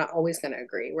place. We're not always going to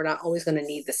agree. We're not always going to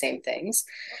need the same things.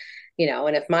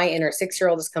 And if my inner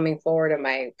 6-year-old is coming forward and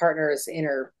my partner's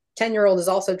inner 10-year-old is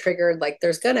also triggered, like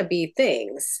there's going to be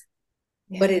things,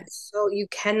 but yeah, it's so you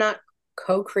cannot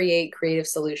co-create creative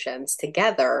solutions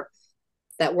together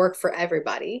that work for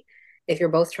everybody if you're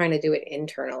both trying to do it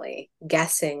internally,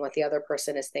 guessing what the other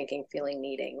person is thinking, feeling,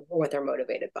 needing, or what they're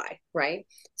motivated by, right?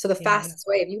 So the yeah, fastest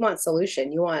way, if you want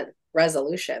solution, you want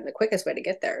resolution, the quickest way to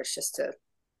get there is just to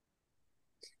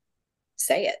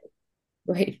say it.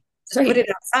 right, Just put right. it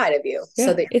outside of you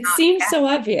so Yeah, that it you're not seems so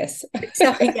obvious.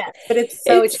 so yes, but it's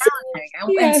so It's challenging.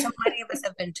 And yeah, so many of us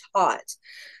have been taught,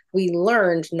 we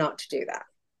learned not to do that,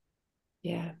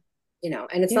 yeah,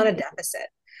 and it's not yeah. a deficit.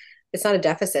 It's not a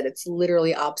deficit. It's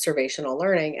literally observational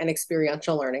learning and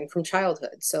experiential learning from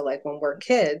childhood. So like when we're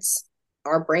kids,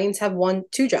 our brains have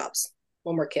two jobs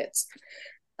when we're kids.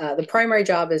 The primary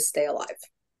job is stay alive,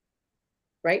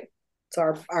 right?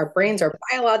 So our brains are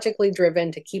biologically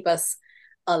driven to keep us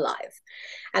alive.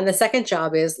 And the second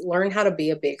job is learn how to be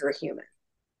a bigger human.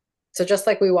 So just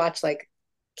like we watch like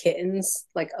kittens,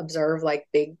 like observe like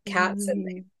big cats and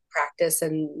they Mm, practice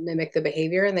and mimic the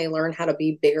behavior and they learn how to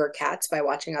be bigger cats by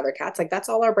watching other cats. Like that's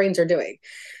all our brains are doing.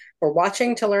 We're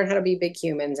watching to learn how to be big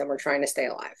humans and we're trying to stay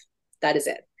alive. That is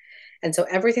it. And so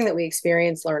everything that we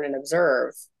experience, learn, and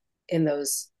observe in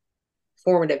those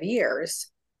formative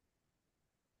years,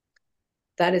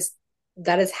 that is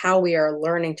that is how we are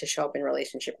learning to show up in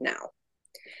relationship now.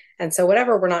 And so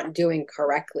whatever we're not doing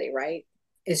correctly, right,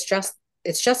 is just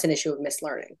it's just an issue of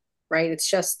mislearning, right? It's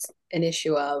just an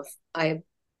issue of I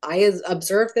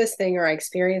observed this thing or I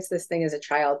experienced this thing as a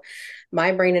child.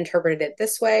 My brain interpreted it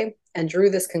this way and drew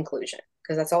this conclusion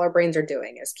because that's all our brains are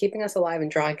doing is keeping us alive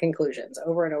and drawing conclusions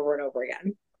over and over and over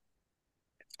again.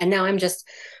 And now I'm just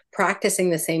practicing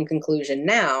the same conclusion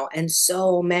now. And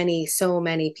so many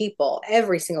people,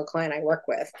 every single client I work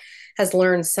with has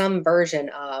learned some version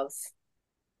of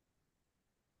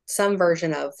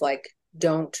like,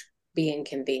 don't be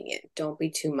inconvenient, don't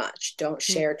be too much, don't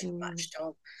share too mhm, much,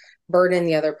 don't burden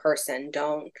the other person,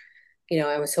 don't,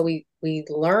 and so we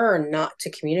learn not to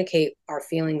communicate our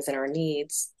feelings and our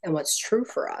needs and what's true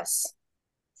for us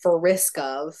for risk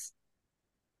of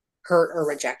hurt or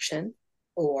rejection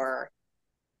or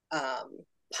um,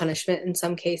 punishment in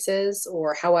some cases,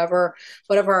 or however,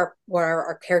 whatever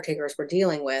our caretakers were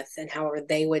dealing with, and however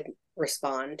they would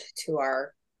respond to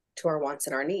our wants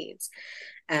and our needs.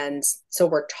 And so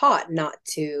we're taught not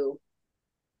to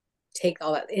take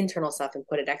all that internal stuff and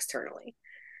put it externally.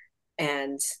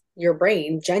 And your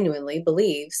brain genuinely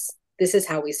believes this is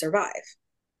how we survive.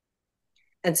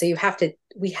 And so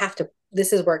we have to,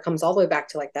 this is where it comes all the way back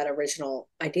to like that original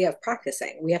idea of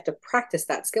practicing. We have to practice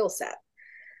that skill set.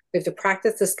 We have to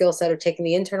practice the skill set of taking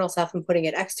the internal stuff and putting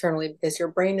it externally because your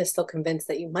brain is still convinced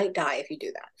that you might die if you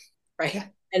do that. Right. yeah,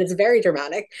 And it's very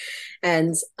dramatic.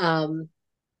 And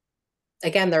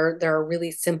again, there are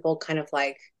really simple kind of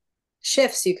like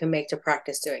shifts you can make to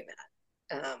practice doing that.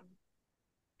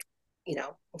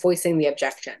 Voicing the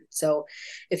objection. So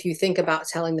if you think about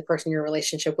telling the person you're in a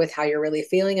relationship with how you're really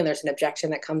feeling and there's an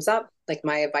objection that comes up, like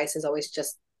my advice is always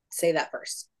just say that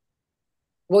first.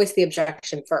 Voice the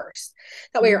objection first.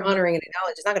 That way you're mm, honoring and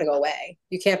acknowledge it's not going to go away.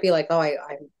 You can't be like, oh, I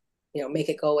make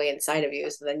it go away inside of you.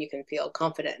 So then you can feel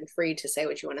confident and free to say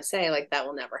what you want to say. Like that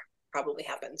will never probably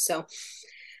happen. So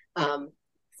um,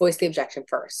 voice the objection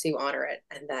first. So you honor it.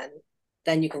 And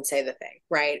then you can say the thing,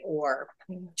 right? Or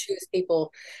yeah, choose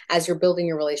people as you're building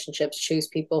your relationships, choose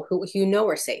people who you know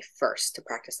are safe first to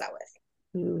practice that with.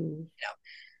 mm,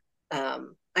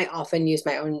 I often use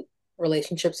my own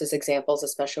relationships as examples,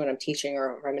 especially when I'm teaching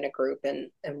or I'm in a group. And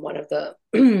one of the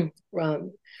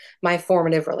my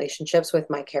formative relationships with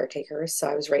my caretakers. So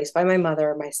I was raised by my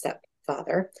mother, my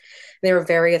stepfather. They were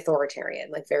very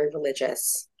authoritarian, like very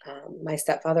religious. My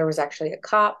stepfather was actually a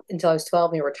cop until I was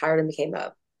 12, and he retired and became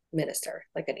a minister,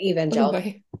 like an Oh evangelical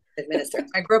my. minister.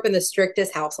 I grew up in the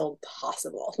strictest household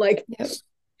possible. Like, Yep.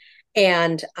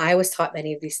 and I was taught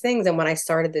many of these things. And when I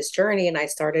started this journey and I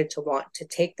started to want to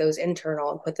take those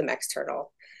internal and put them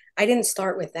external, I didn't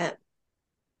start with them.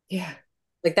 Yeah.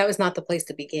 Like that was not the place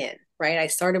to begin, right? I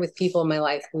started with people in my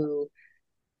life who,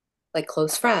 like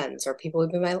close friends or people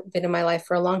who've been in my life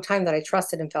for a long time that I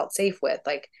trusted and felt safe with,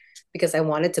 like because I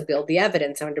wanted to build the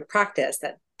evidence, I wanted to practice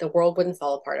that the world wouldn't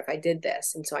fall apart if I did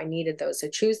this. And so I needed those. So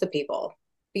choose the people.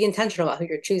 Be intentional about who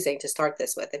you're choosing to start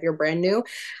this with. If you're brand new,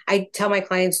 I tell my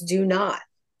clients, do not,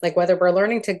 like whether we're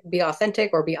learning to be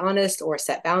authentic or be honest or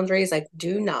set boundaries, like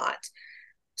do not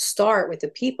start with the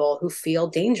people who feel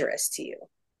dangerous to you,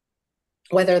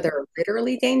 whether they're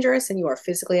literally dangerous and you are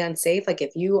physically unsafe. Like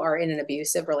if you are in an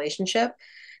abusive relationship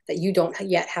that you don't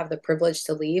yet have the privilege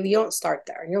to leave, you don't start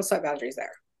there. You don't start boundaries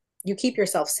there. You keep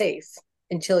yourself safe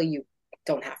until you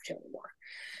don't have to anymore.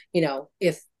 You know,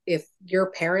 if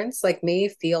your parents like me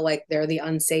feel like they're the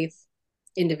unsafe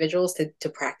individuals to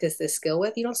practice this skill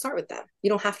with, you don't start with them.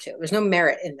 You don't have to. There's no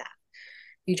merit in that.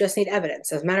 You just need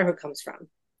evidence. It doesn't matter who it comes from,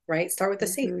 right? Start with the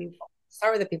safe Mm-hmm. people.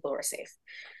 Start with the people who are safe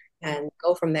Yeah. and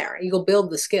go from there. You will build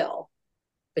the skill,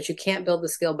 but you can't build the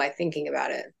skill by thinking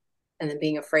about it and then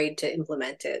being afraid to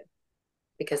implement it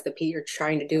because you're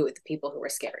trying to do it with the people who are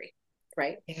scary,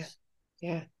 right? Yeah.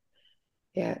 Yeah.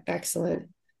 Yeah. Excellent.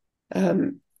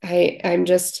 I'm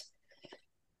just,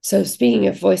 so speaking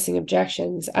of voicing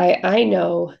objections, I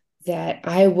know that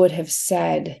I would have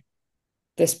said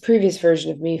this previous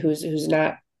version of me who's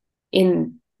not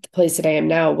in the place that I am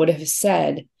now would have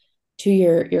said to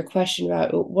your question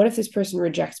about what if this person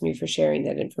rejects me for sharing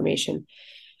that information.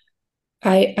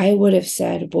 I would have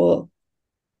said, well,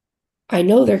 I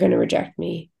know they're going to reject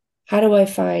me. How do I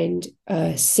find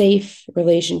a safe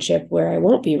relationship where I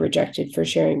won't be rejected for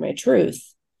sharing my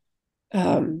truth?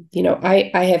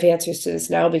 I have answers to this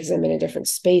now because I'm in a different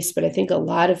space, but I think a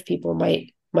lot of people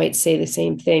might say the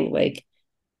same thing, like,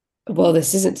 well,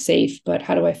 this isn't safe, but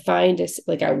how do I find this?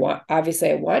 Like, I want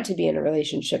to be in a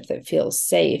relationship that feels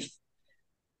safe,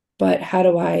 but how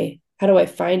do I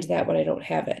find that when I don't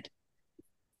have it?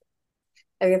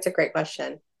 I think it's a great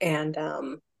question. And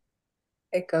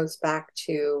it goes back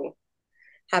to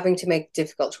having to make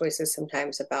difficult choices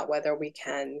sometimes about whether we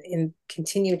can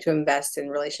continue to invest in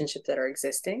relationships that are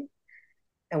existing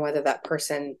and whether that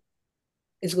person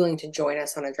is willing to join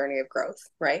us on a journey of growth,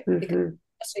 right? Because Mm-hmm.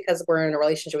 just because we're in a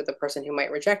relationship with a person who might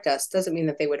reject us doesn't mean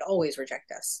that they would always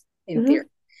reject us in theory. Mm-hmm.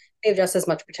 They have just as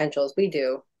much potential as we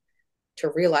do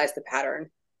to realize the pattern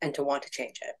and to want to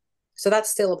change it. So that's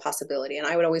still a possibility. And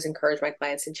I would always encourage my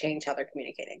clients to change how they're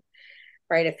communicating,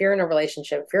 right? If you're in a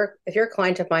relationship, if you're a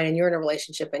client of mine and you're in a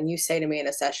relationship and you say to me in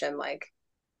a session, like,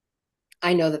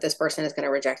 I know that this person is going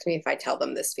to reject me if I tell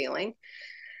them this feeling,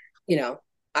 you know,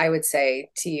 I would say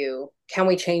to you, can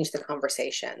we change the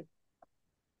conversation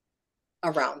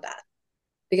around that?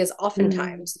 Because Mm-hmm.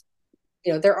 oftentimes,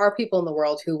 there are people in the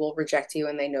world who will reject you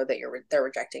and they know that they're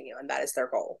rejecting you and that is their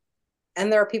goal.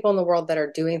 And there are people in the world that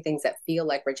are doing things that feel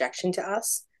like rejection to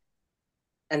us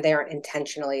and they aren't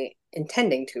intentionally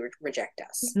intending to reject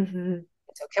us. Mm-hmm.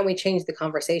 So can we change the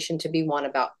conversation to be one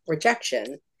about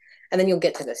rejection? And then you'll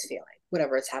get to this feeling,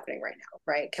 whatever is happening right now,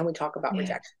 right? Can we talk about Yeah.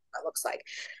 rejection? What that looks like.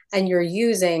 And you're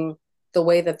using the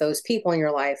way that those people in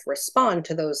your life respond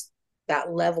to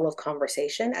that level of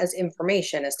conversation as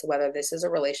information as to whether this is a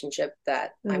relationship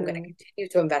that I'm going to Mm-hmm. continue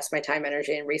to invest my time,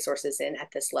 energy, and resources in at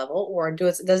this level, or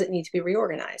does it need to be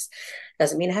reorganized?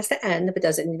 Doesn't mean it has to end, but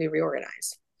does it need to be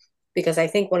reorganized? Because I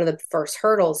think one of the first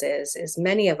hurdles is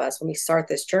many of us, when we start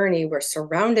this journey, we're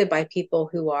surrounded by people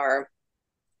who are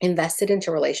invested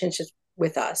into relationships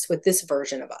with us, with this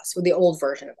version of us, with the old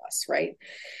version of us, right?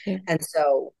 Yeah. And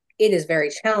so it is very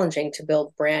challenging to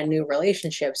build brand new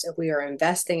relationships if we are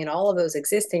investing in all of those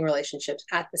existing relationships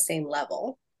at the same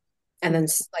level and then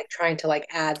like trying to like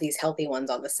add these healthy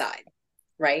ones on the side,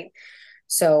 right?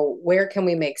 So where can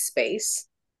we make space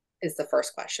is the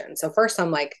first question. So first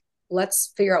I'm like,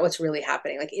 let's figure out what's really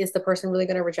happening. Like, is the person really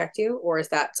going to reject you? Or is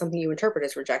that something you interpret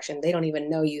as rejection? They don't even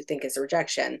know you think it's a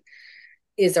rejection.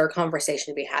 Is there a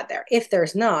conversation to be had there? If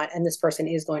there's not, and this person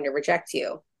is going to reject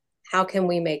you, how can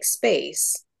we make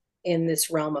space in this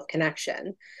realm of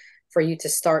connection for you to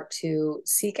start to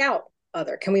seek out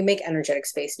can we make energetic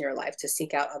space in your life to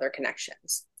seek out other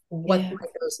connections? What Yeah. might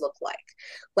those look like?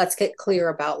 Let's get clear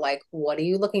about like, what are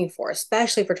you looking for,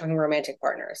 especially if we're talking romantic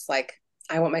partners. Like,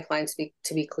 I want my clients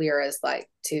to be clear as like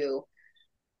to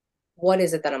what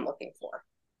is it that I'm looking for?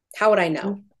 How would I know?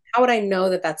 Mm. How would I know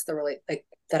that that's the really like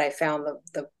that I found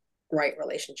the right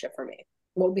relationship for me?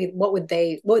 What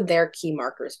would their key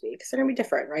markers be? Because they're gonna be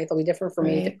different, right? They'll be different for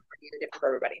me, Right. different for you, different for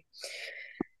everybody.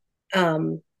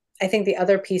 Um, I think the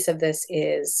other piece of this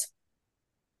is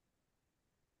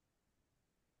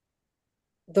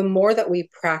the more that we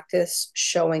practice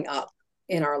showing up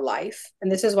in our life, and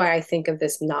this is why I think of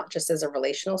this not just as a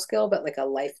relational skill, but like a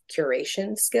life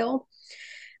curation skill.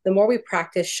 The more we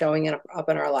practice showing up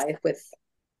in our life with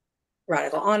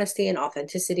radical honesty and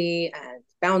authenticity and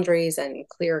boundaries and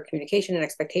clear communication and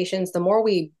expectations, the more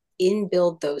we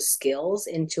inbuild those skills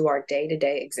into our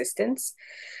day-to-day existence,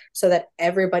 so that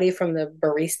everybody from the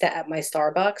barista at my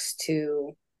Starbucks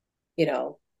to, you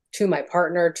know, to my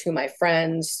partner, to my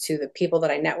friends, to the people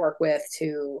that I network with,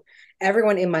 to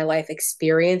everyone in my life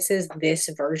experiences this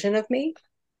version of me,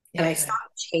 and I Yeah.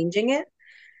 stop changing it,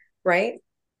 right?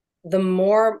 The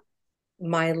more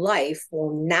my life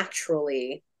will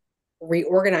naturally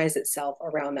reorganize itself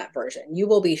around that version. You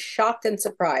will be shocked and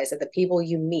surprised at the people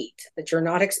you meet that you're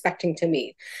not expecting to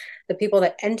meet, the people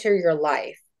that enter your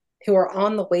life who are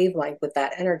on the wavelength with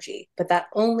that energy. But that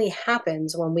only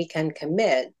happens when we can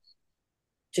commit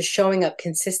to showing up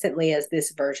consistently as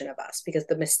this version of us. Because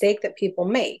the mistake that people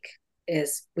make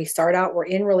is we start out, we're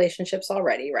in relationships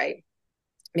already, right?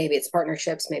 Maybe it's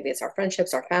partnerships, maybe it's our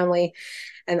friendships, our family,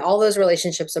 and all those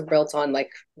relationships are built on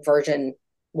like version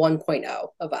 1.0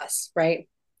 of us, right?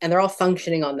 And they're all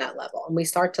functioning on that level. And we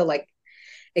start to like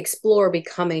explore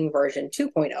becoming version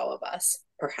 2.0 of us,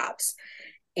 perhaps.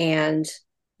 And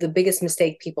the biggest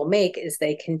mistake people make is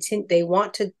they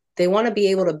want to be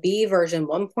able to be version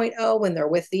 1.0 when they're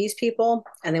with these people,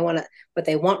 and but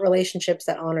they want relationships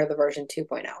that honor the version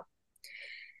 2.0.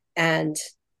 And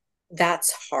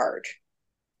that's hard.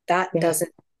 That Yeah.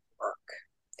 doesn't work.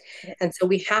 And so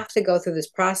we have to go through this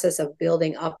process of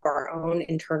building up our own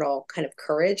internal kind of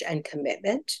courage and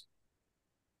commitment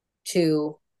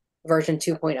to version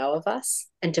 2.0 of us,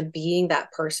 and to being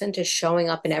that person, to showing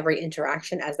up in every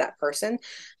interaction as that person,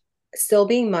 still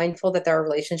being mindful that there are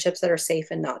relationships that are safe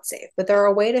and not safe, but there are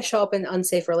a way to show up in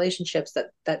unsafe relationships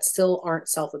that still aren't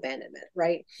self-abandonment,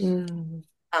 right? Mm.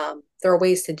 There are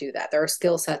ways to do that. There are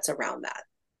skill sets around that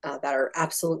that are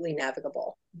absolutely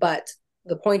navigable. But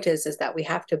the point is that we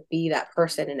have to be that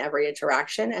person in every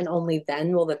interaction, and only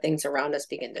then will the things around us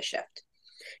begin to shift.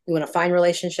 You want to find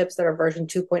relationships that are version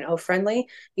 2.0 friendly,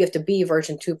 you have to be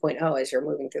version 2.0 as you're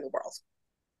moving through the world.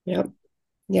 Yep.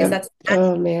 Because Yep. that's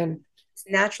Oh man.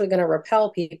 naturally going to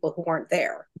repel people who aren't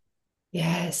there,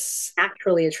 Yes.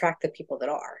 naturally attract the people that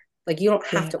are. Like, you don't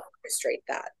have Yeah. to orchestrate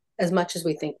that as much as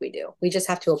we think we do. We just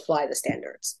have to apply the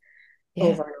standards Yeah.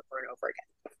 over and over and over again.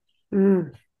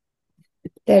 Mm.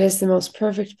 That is the most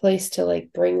perfect place to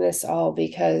like bring this all,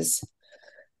 because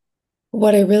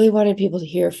what I really wanted people to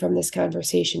hear from this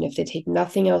conversation, if they take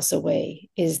nothing else away,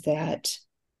 is that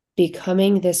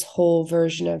becoming this whole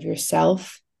version of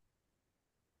yourself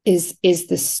is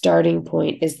the starting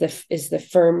point, is the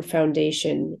firm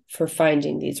foundation for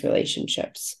finding these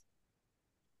relationships.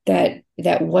 That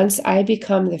once I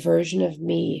become the version of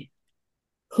me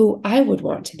who I would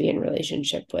want to be in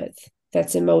relationship with,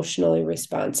 that's emotionally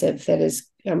responsive, that is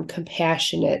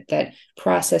compassionate, that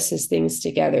processes things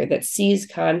together, that sees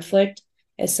conflict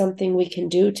as something we can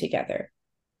do together.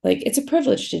 Like, it's a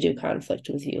privilege to do conflict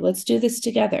with you. Let's do this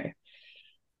together.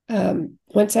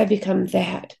 Once I become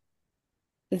that,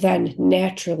 then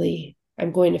naturally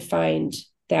I'm going to find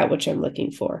that which I'm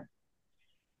looking for.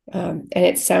 And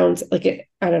it sounds like it,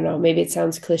 I don't know, maybe it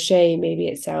sounds cliche. Maybe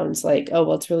it sounds like, oh,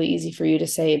 well, it's really easy for you to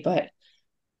say, but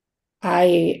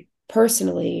I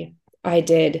personally, I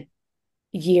did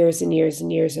years and years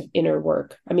and years of inner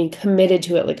work. I mean, committed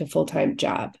to it like a full-time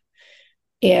job,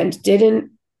 and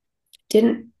didn't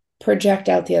project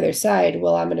out the other side.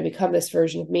 Well, I'm going to become this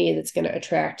version of me that's going to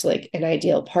attract like an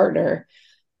ideal partner.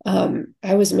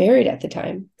 I was married at the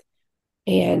time,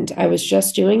 and I was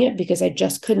just doing it because I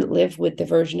just couldn't live with the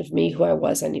version of me who I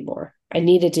was anymore. I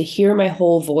needed to hear my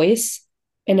whole voice,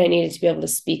 and I needed to be able to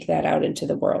speak that out into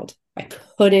the world. I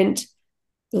couldn't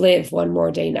live one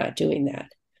more day not doing that.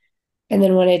 And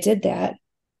then when I did that,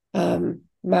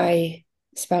 my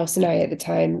spouse and I at the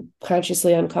time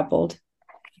consciously uncoupled,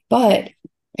 but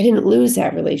I didn't lose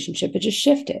that relationship. It just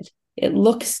shifted. It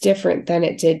looks different than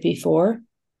it did before,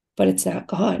 but it's not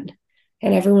gone.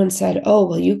 And everyone said, oh,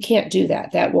 well, you can't do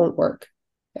that. That won't work.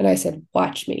 And I said,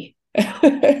 watch me.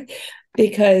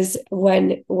 Because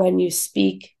when you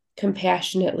speak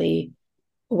compassionately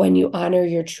when you honor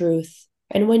your truth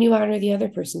and when you honor the other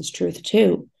person's truth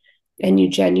too, and you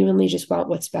genuinely just want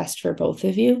what's best for both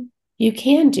of you, you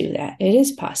can do that. It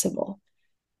is possible.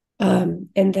 And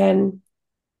then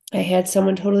I had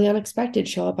someone totally unexpected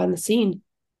show up on the scene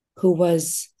who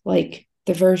was like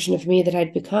the version of me that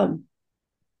I'd become.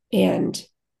 And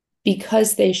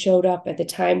because they showed up at the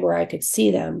time where I could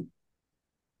see them,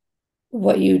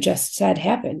 what you just said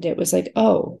happened. It was like,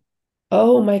 oh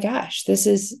my gosh, this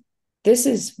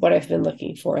is what I've been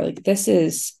looking for. Like this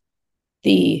is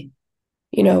the,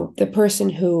 the person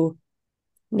who,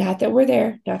 not that we're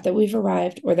there, not that we've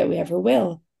arrived or that we ever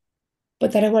will,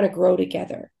 but that I want to grow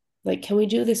together. Like, can we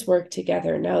do this work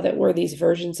together now that we're these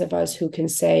versions of us who can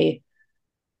say,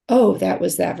 oh, that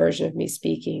was that version of me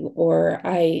speaking, or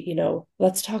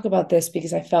let's talk about this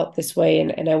because I felt this way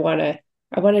and I want to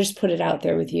just put it out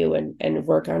there with you and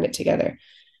work on it together.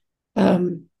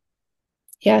 Um,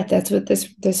 yeah, that's what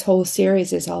this whole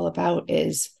series is all about,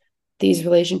 is these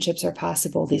relationships are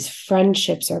possible, these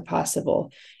friendships are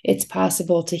possible. It's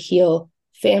possible to heal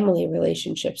family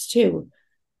relationships too.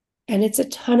 And it's a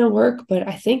ton of work, but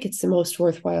I think it's the most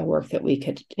worthwhile work that we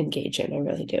could engage in. I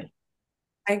really do.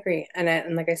 I agree.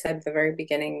 And like I said at the very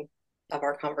beginning of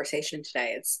our conversation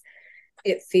today,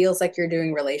 it feels like you're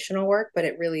doing relational work, but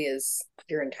it really is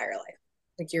your entire life.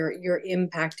 Like you're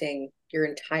impacting your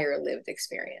entire lived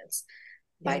experience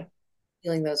Yeah, by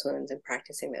healing those wounds and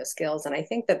practicing those skills. And I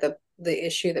think that the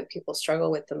issue that people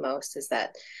struggle with the most is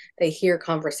that they hear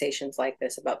conversations like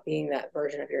this about being that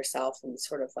version of yourself, and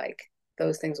sort of like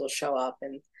those things will show up,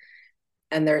 and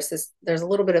there's a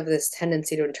little bit of this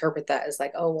tendency to interpret that as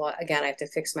like, oh well, again, I have to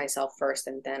fix myself first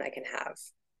and then I can have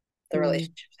the mm,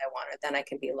 relationships I want, or then I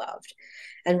can be loved.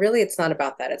 And really it's not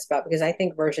about that. It's about, because I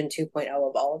think version 2.0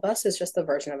 of all of us is just the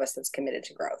version of us that's committed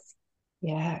to growth.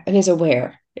 yeah, and is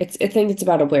aware. I think it's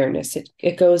about awareness.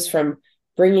 It goes from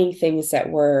bringing things that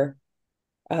were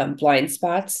blind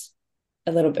spots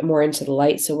a little bit more into the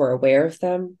light, so we're aware of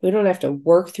them. We don't have to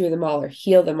work through them all or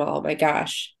heal them all. My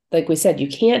gosh, like we said, you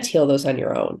can't heal those on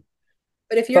your own.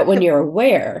 But if you're But when you're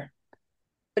aware,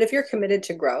 but if you're committed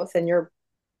to growth and you're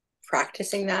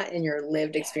practicing that in your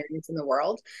lived yeah, experience in the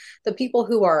world, the people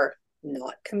who are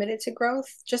not committed to growth,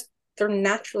 just they're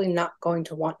naturally not going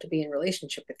to want to be in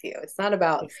relationship with you. It's not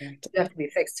about you have exactly. to be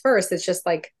fixed first. It's just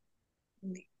like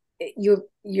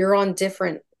you're on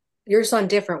different, you're just on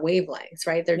different wavelengths,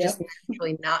 right? They're just Yep.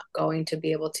 naturally not going to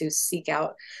be able to seek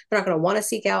out, they're not going to want to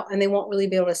seek out, and they won't really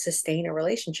be able to sustain a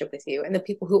relationship with you. And the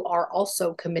people who are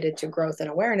also committed to growth and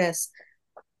awareness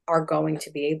are going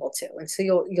to be able to. And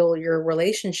so your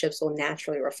relationships will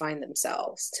naturally refine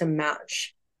themselves to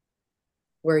match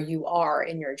where you are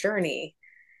in your journey.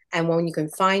 And when you can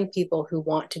find people who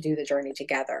want to do the journey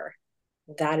together,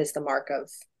 that is the mark of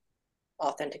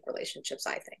authentic relationships,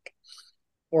 I think,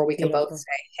 where we can both Beautiful. say,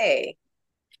 hey,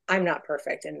 I'm not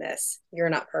perfect in this, you're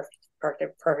not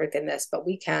perfect in this, but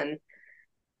we can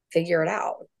figure it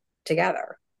out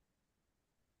together,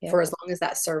 for Yep. as long as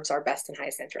that serves our best and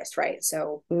highest interest, right?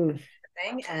 So Mm,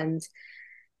 thing, and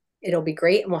it'll be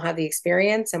great, and we'll have the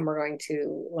experience, and we're going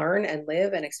to learn and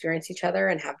live and experience each other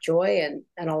and have joy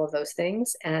and all of those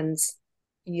things, and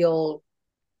you'll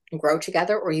grow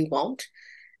together or you won't,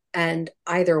 and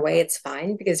either way it's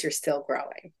fine because you're still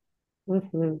growing.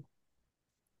 mhm.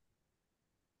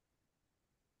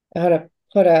 I want to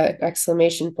put an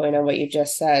exclamation point on what you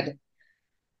just said.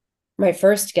 My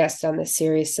first guest on this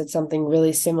series said something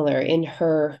really similar. In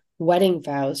her wedding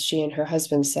vows, she and her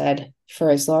husband said, for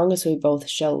as long as we both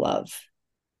show love.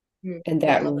 And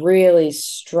Yeah, I that love it. really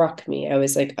struck me. I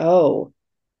was like, oh,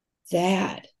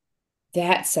 that,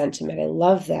 that sentiment. I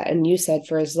love that. And you said,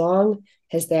 for as long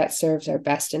as that serves our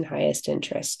best and highest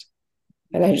interest.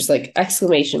 And I just like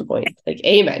exclamation point, like,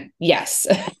 amen. Yes,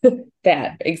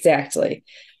 that exactly.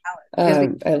 Because we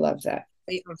I love that.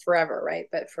 wait on forever, right?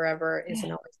 But forever Yeah.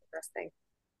 isn't always the best thing.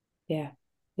 Yeah.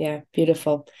 Yeah.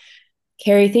 Beautiful.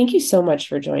 Carrie, thank you so much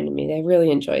for joining me. I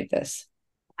really enjoyed this.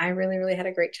 I really, really had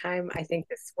a great time. I think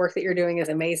this work that you're doing is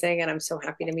amazing, and I'm so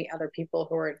happy to meet other people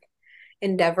who are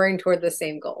endeavoring toward the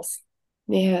same goals.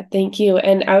 Yeah, thank you.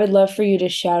 And I would love for you to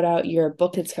shout out your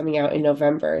book that's coming out in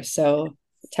November. So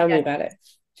tell me Yeah, about it.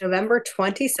 November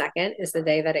 22nd is the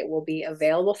day that it will be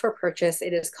available for purchase.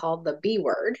 It is called The B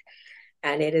Word,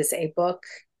 and it is a book.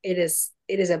 It is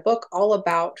a book all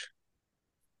about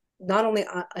not only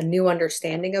a new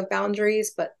understanding of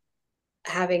boundaries, but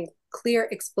having clear,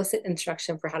 explicit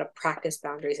instruction for how to practice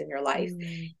boundaries in your life,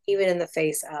 Mm, even in the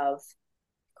face of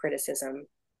criticism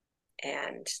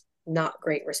and not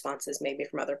great responses maybe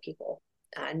from other people,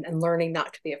 and learning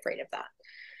not to be afraid of that.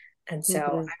 And so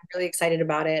Mhm. I'm really excited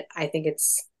about it. I think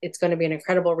it's going to be an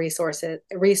incredible resource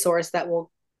that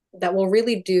will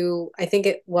really do, I think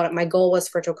what my goal was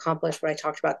for it to accomplish what I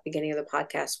talked about at the beginning of the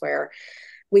podcast, where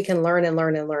we can learn and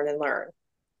learn and learn and learn.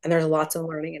 And there's lots of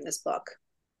learning in this book,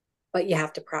 but you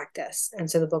have to practice. And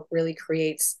so the book really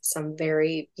creates some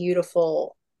very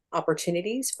beautiful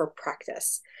opportunities for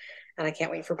practice. And I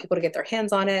can't wait for people to get their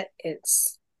hands on it.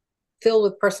 It's filled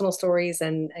with personal stories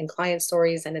and client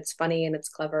stories, and it's funny and it's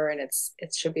clever, and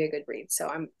it should be a good read. So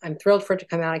I'm thrilled for it to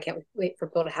come out. I can't wait for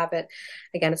people to have it.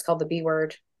 Again, it's called The B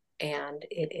Word, and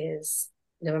it is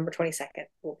November 22nd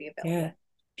will be Yeah, available.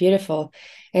 beautiful.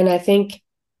 And I think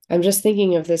I'm just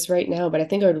thinking of this right now, but I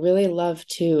think I would really love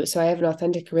to. So I have an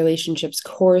authentic relationships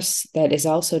course that is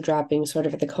also dropping sort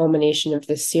of at the culmination of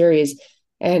this series.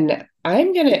 And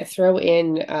I'm going to throw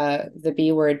in the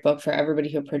B Word book for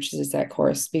everybody who purchases that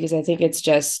course because I think it's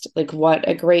just like what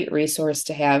a great resource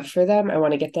to have for them. I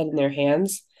want to get that in their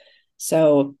hands.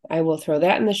 So I will throw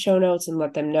that in the show notes and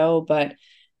let them know. But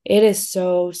it is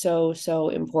so, so, so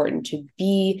important to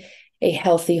be a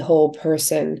healthy, whole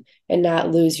person and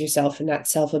not lose yourself and not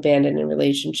self abandon in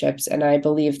relationships. And I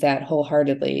believe that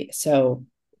wholeheartedly. So,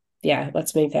 yeah,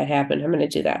 let's make that happen. I'm going to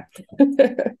do that.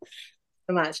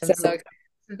 So much. I'm so So, excited.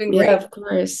 This has been yeah, great. of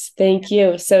course. Thank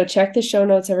you. So, check the show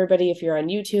notes, everybody. If you're on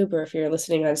YouTube or if you're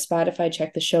listening on Spotify,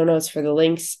 check the show notes for the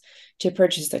links to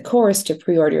purchase the course, to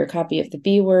pre order a copy of the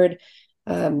B Word.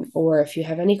 Or if you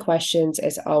have any questions,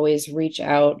 as always, reach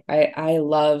out. I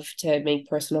love to make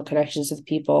personal connections with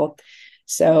people.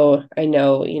 So I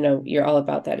know, you're all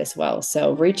about that as well.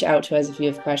 So reach out to us if you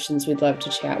have questions. We'd love to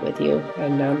chat with you.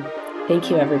 And thank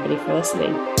you, everybody, for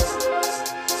listening.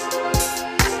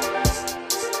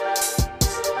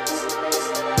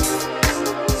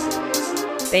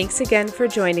 Thanks again for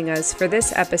joining us for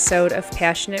this episode of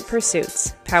Passionate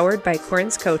Pursuits, powered by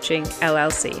Corns Coaching,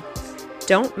 LLC.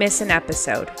 Don't miss an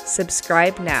episode.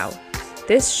 Subscribe now.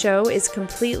 This show is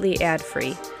completely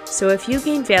ad-free, so if you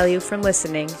gain value from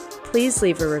listening, please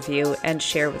leave a review and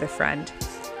share with a friend.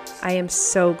 I am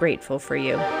so grateful for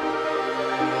you.